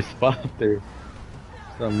to take your spot up there.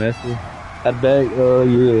 What's up, Messi? That bag,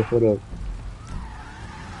 yeah, hold up.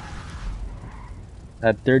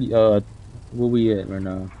 At 30, where we at right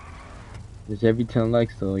now? It's every 10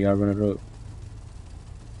 likes, though. Y'all run it up.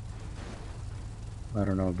 I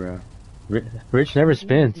don't know, bro. Rich never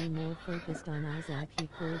spins. Be more focused on Isaac. He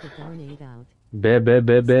pulled the grenade out. Bet,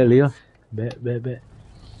 Leo. Bet.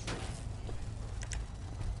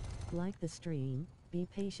 Like the stream. Be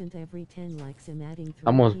patient. Every 10 likes. I'm adding 3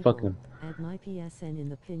 I'm on people. fucking. Add my PSN in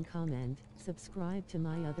the pin comment. Subscribe to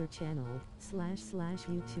my other channel. /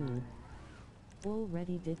 YouTube.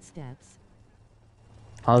 Already did steps.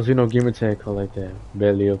 How's you no gamer tag call like that?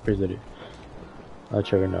 Bet, Leo. Appreciate it. I'll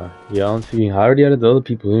check it out. Yeah, I don't see. I already added the other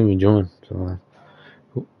people who didn't even join. So,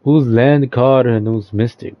 who's land card and who's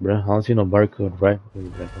mystic, bro? I don't see no barcode, right?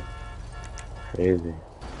 Crazy.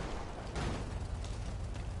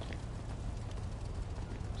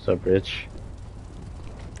 What's up, Rich?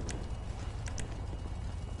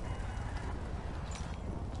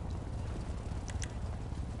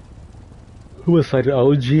 Who was like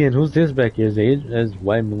OG and who's this back here? That's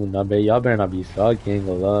White Moon. I bet y'all better not be soggy, ain't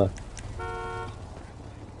gonna lie.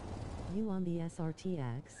 You on the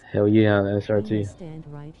SRTX? Hell yeah, on the SRT. Stand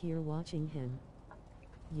right here watching him.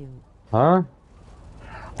 You. Huh?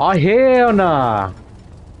 Oh hell nah!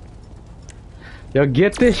 Yo,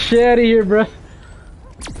 get this shit out of here, bro.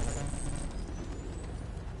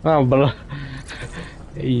 Oh, bro.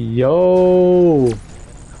 Yo.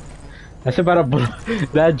 That's about to blow.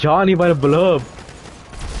 That Johnny about to blow up.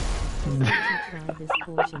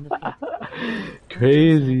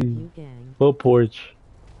 Crazy. Full porch.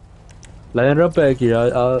 Line it up back here.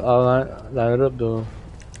 I'll line it up though.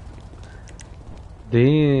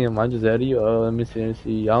 Damn, I just added you. Let me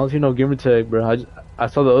see. I don't see no gamer tag, bro. I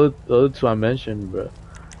saw the other two I mentioned, bro.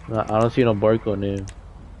 I don't see no barcode name.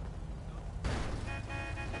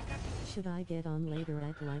 Should I get on later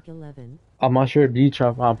at like 11? I'm not sure, Beach.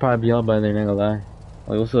 I'll probably be on by then, ain't gonna lie.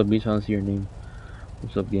 Like, what's up, Beach? I don't see your name.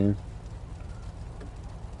 What's up, gang?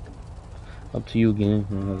 Up to you, gang. Ain't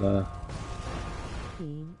gonna lie.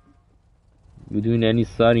 We're doing any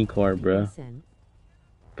siding card, bro.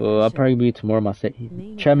 But I'll probably be tomorrow. Try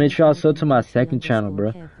to make sure I sub to my second channel,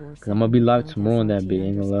 bro. Cause I'm gonna be live tomorrow on that bit,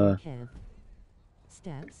 ain't gonna lie.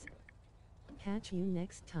 Steps. Catch you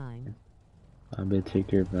next time. I better take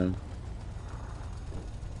care, man.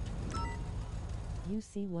 You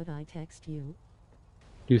see what I text you?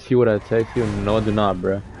 You see what I text you? No, I do not,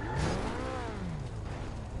 bruh.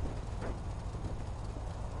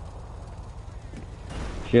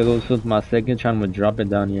 Share goes with my second channel. I'm gonna drop it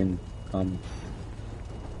down here in comments.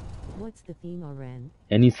 What's the theme, RN?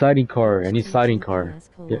 Any siding car,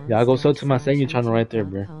 Yeah, I go sub to my second channel right there,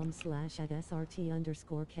 bruh.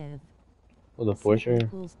 Oh, the Porsche.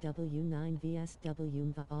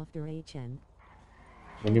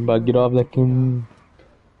 When you about to get off like in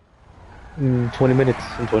 20 minutes.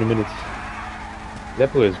 In 20 minutes.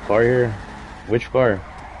 That put his car here. Which car?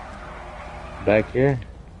 Back here.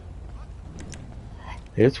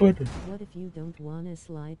 This one. What if you don't want to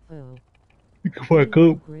slide po? You can park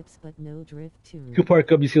up. Grips, but no drift too. You can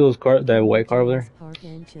park up. You see those car, that white car over there? Park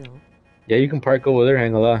and chill. Yeah, you can park over there.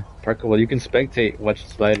 Hang a lot. Park over. You can spectate. Watch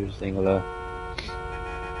the sliders. Hang a lot.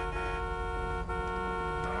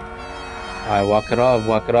 Alright, walk it off.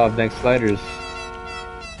 Walk it off. Next sliders.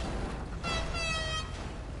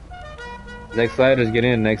 Next sliders. Get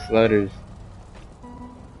in. Next sliders.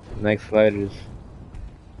 Next sliders.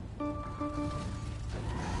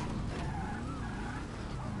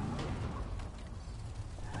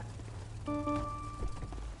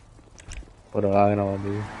 Put an eye on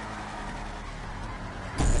me.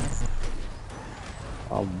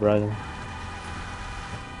 Oh, brother.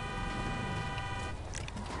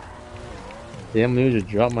 Damn, you just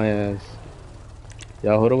dropped my ass.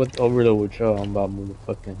 Y'all hold up with over there with y'all. I'm about to move the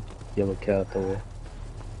fucking yellow cat out the way.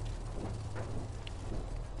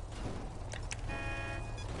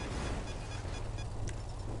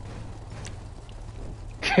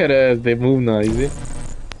 That ass, they move now, you see?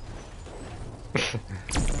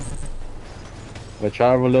 But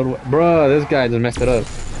try to reload. Bruh, this guy just messed it up.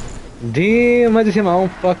 Damn, I just hit my own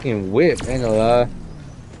fucking whip. Ain't gonna lie.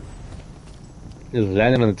 Just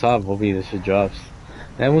landing on the top. Hopefully this shit drops.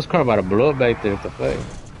 That was car about to blow up back there. What the fuck?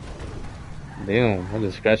 Damn, I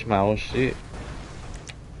just scratched my own shit.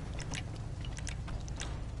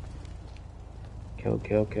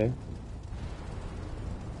 Okay.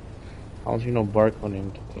 I don't see no bark on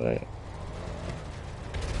him. What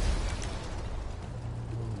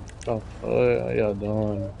the fuck? How y'all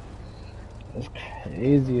doing? That's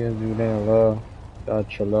crazy as you damn love. Y'all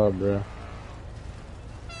chill out, bro.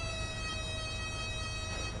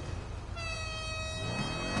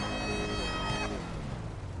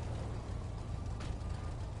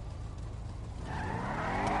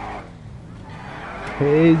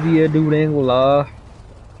 Crazy as dude ain't gonna lie.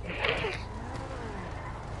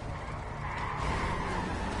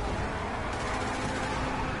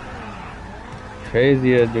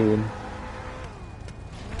 Crazy as dude.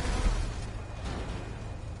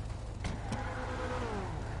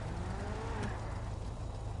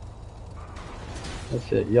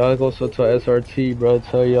 That's it. Y'all go so to SRT, bro.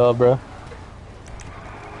 Tell y'all, bro.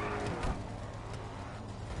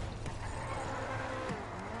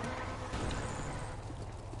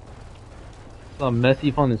 Some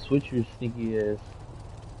messy on the switch, your sneaky ass.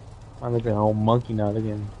 I'm looking like a whole monkey now. Look at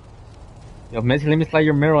him. Yo, Messi, let me slide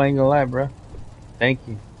your mirror. I ain't gonna lie, bro. Thank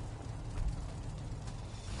you.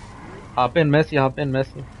 Hop in,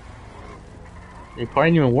 Messi. Your car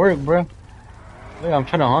ain't even work, bro. Look, I'm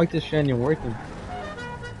trying to honk this shit and you're working.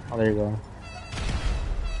 Oh, there you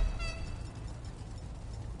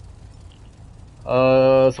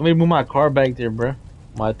go. Somebody move my car back there, bro.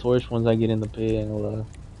 My torch once I get in the pit, ain't gonna lie.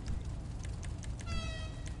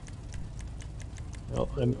 Yo,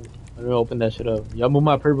 let me open that shit up. Y'all move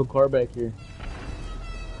my purple car back here.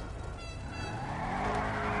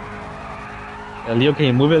 Yeah, Leo, can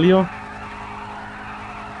you move it, Leo?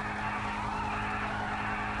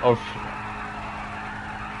 Oh,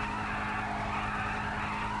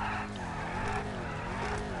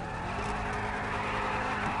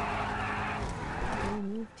 Don't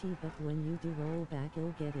move T, but when you do roll back,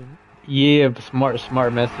 you'll get in. yeah, smart,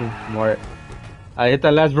 Messi, smart. I hit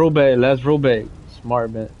that last rollback.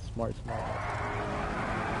 Smart, man, smart.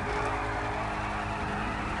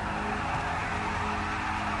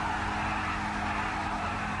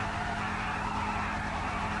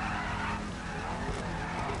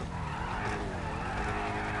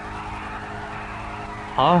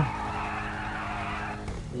 Huh?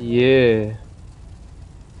 Yeah.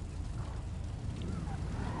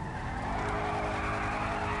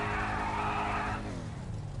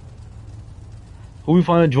 Who we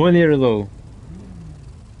finna join later though?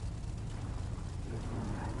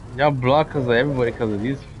 Y'all block cause of everybody cause of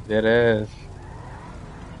these dead ass.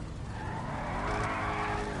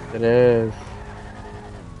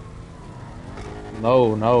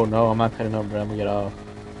 No, I'm not cutting up, bro. I'm gonna get off.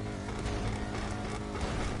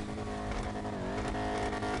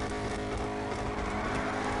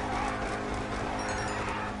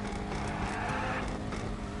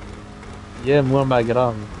 Yeah, I'm about to get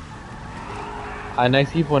off.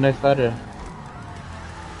 Next people, next Saturday.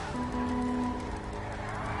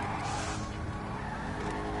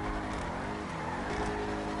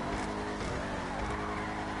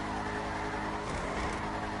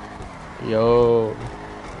 Yo,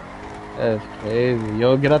 that's crazy.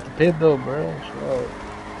 Yo, get out the pit though, bro. Sure.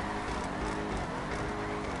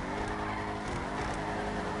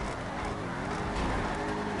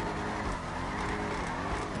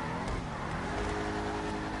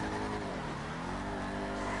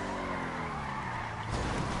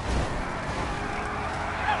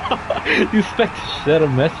 You expect the shit of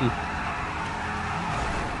Messi.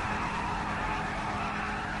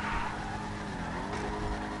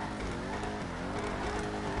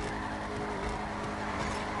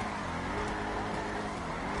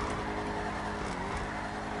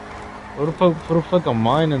 Put a fucking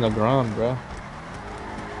mine in the ground, bro.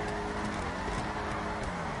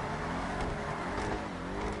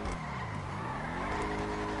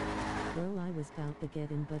 Bro, I was about to get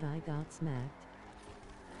in, but I got smacked.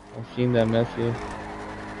 I've seen that Messi.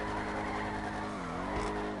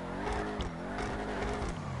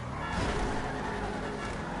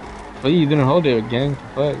 But you didn't hold it again,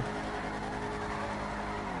 fuck.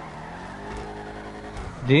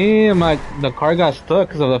 Damn, the car got stuck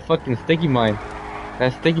because of the fucking sticky mine.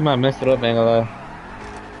 That sticky mine messed it up, ain't gonna lie.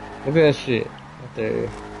 Look at that shit. Right there.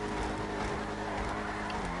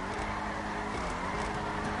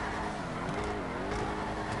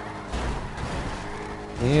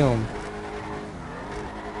 Damn.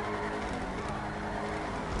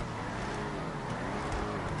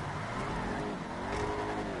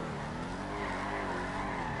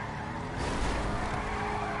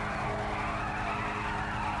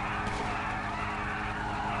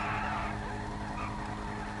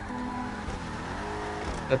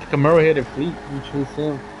 That the Camaro hit a fleet. You choose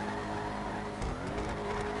him.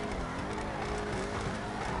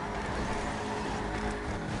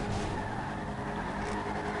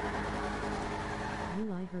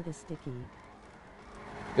 Ooh, I heard a sticky.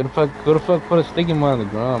 Go the fuck put a sticky mine on the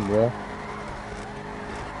ground, bro.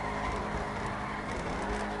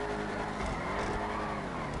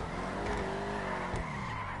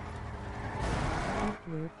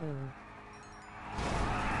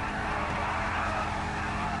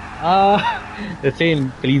 They're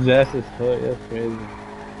saying please ass as fuck. That's crazy.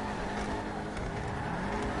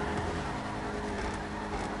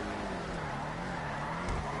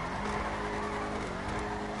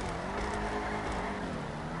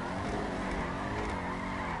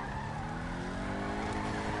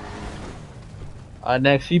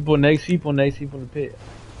 Next people in the pit.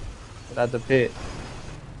 Get out the pit.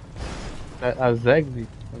 I was exactly.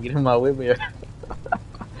 I'm getting my way, but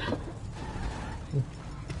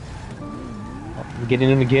I'm getting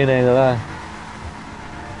him again, ain't gonna lie.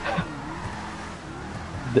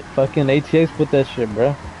 The fucking ATX put that shit,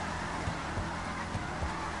 bro.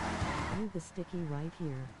 Ooh, the sticky right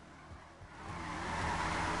here.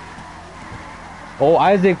 Oh,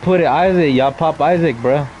 Isaac put it. Isaac, y'all pop Isaac,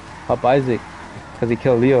 bro. Pop Isaac. Cause he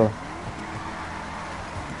killed Leo.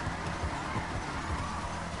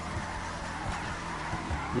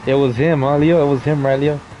 It was him, huh, Leo? It was him, right,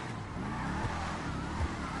 Leo?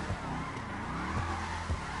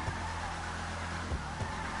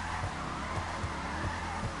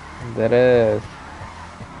 That ass.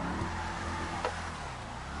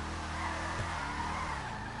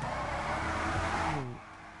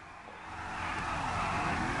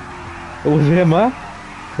 It was him, huh?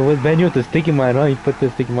 It was Benny with the sticky mine, huh? He put the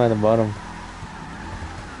sticky mine on the bottom.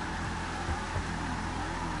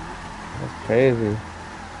 That's crazy.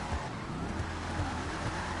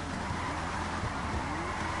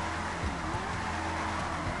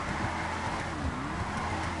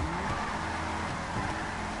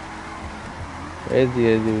 Crazy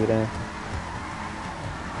as you, man.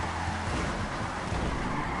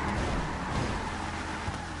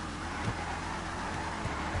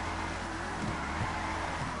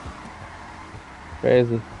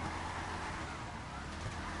 Crazy.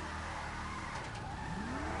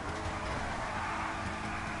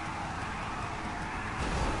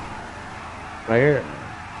 Right here.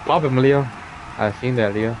 Pop him, Leo. I seen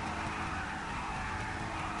that, Leo.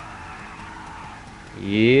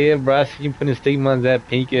 Yeah, bro. I seen you putting stigma on that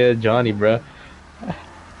pink ass Johnny, bro.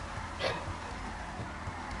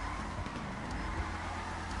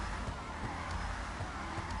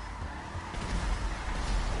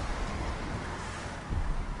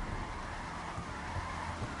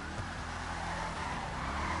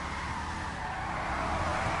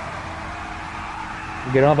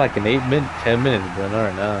 Get off like in 10 minutes, bro. Not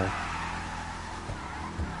right now.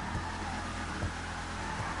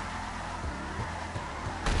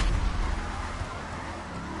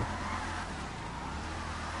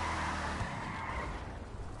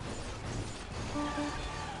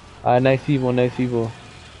 Next people, next people.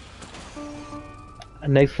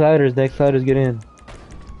 Next sliders, get in.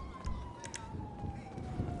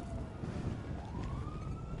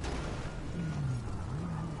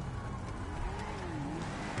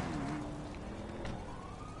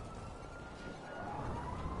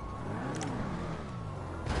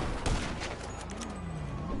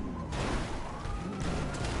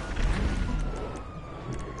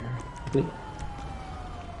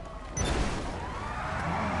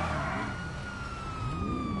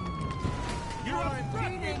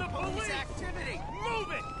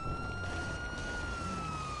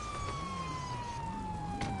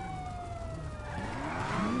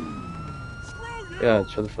 Yeah,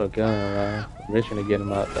 chill the fuck out, man. I'm itching to get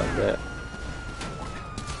him out like that.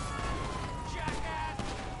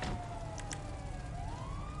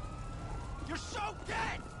 You're so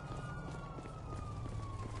dead.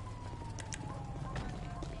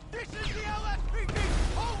 This is the LSPD.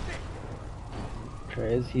 Hold it.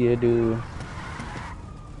 Crazy, dude.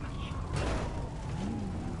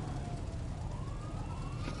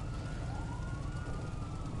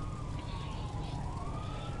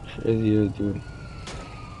 Crazy is, dude.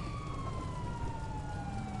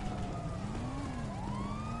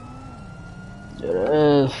 It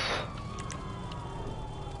is.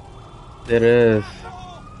 It is.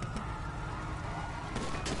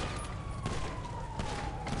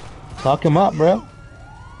 Knock him up, bro.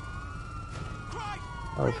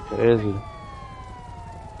 That's crazy.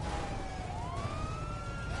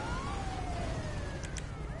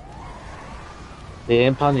 They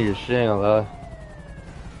impounded your shit, a lot.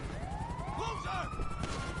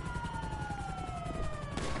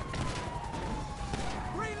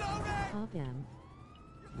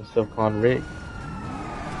 What's up, Con Rick?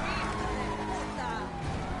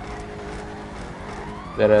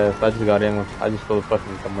 That I just got in. I just stole the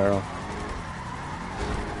fucking Camaro.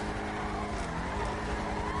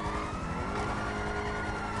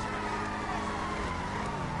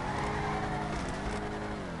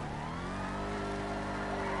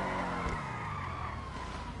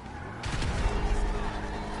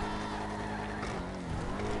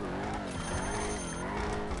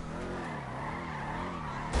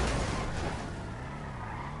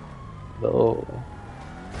 Oh.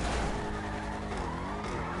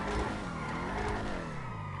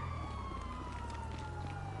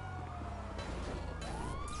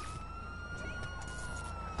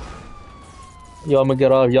 Yo, I'm gonna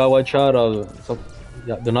get off. Y'all watch out.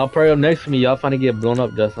 Do not pray up next to me. Y'all finna get blown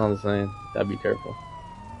up just on the same. Gotta be careful.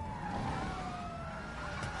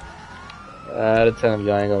 Out of 10,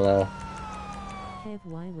 y'all ain't gonna lie. Kev,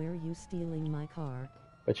 why were you stealing my car?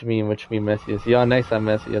 What you mean, Messi? See y'all next time,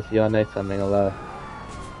 Messi. See y'all next time, ain't gonna lie.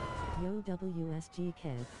 Yo, WSG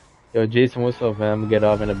Kev. Yo, Jason, what's up, man? I'm gonna get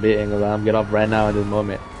off in a bit, ain't gonna lie. I'm gonna get off right now in this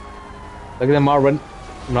moment. Look at them all run.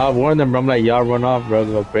 I'm not warning them, bro. I'm like, y'all run off, bro.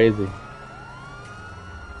 Go crazy.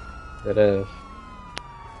 That is.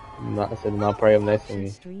 I said, not pray up next to me.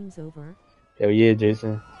 Stream's over. Hell yeah,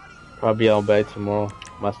 Jason. Probably on back tomorrow.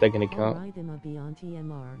 My second account. Alright, then I'll be on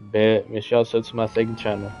TMR. Bet. Make sure y'all sub to my second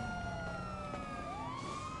channel.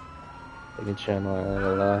 Second channel, I ain't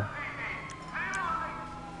gonna lie.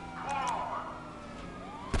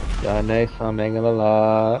 Y'all next time, ain't gonna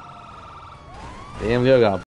lie. Damn, you got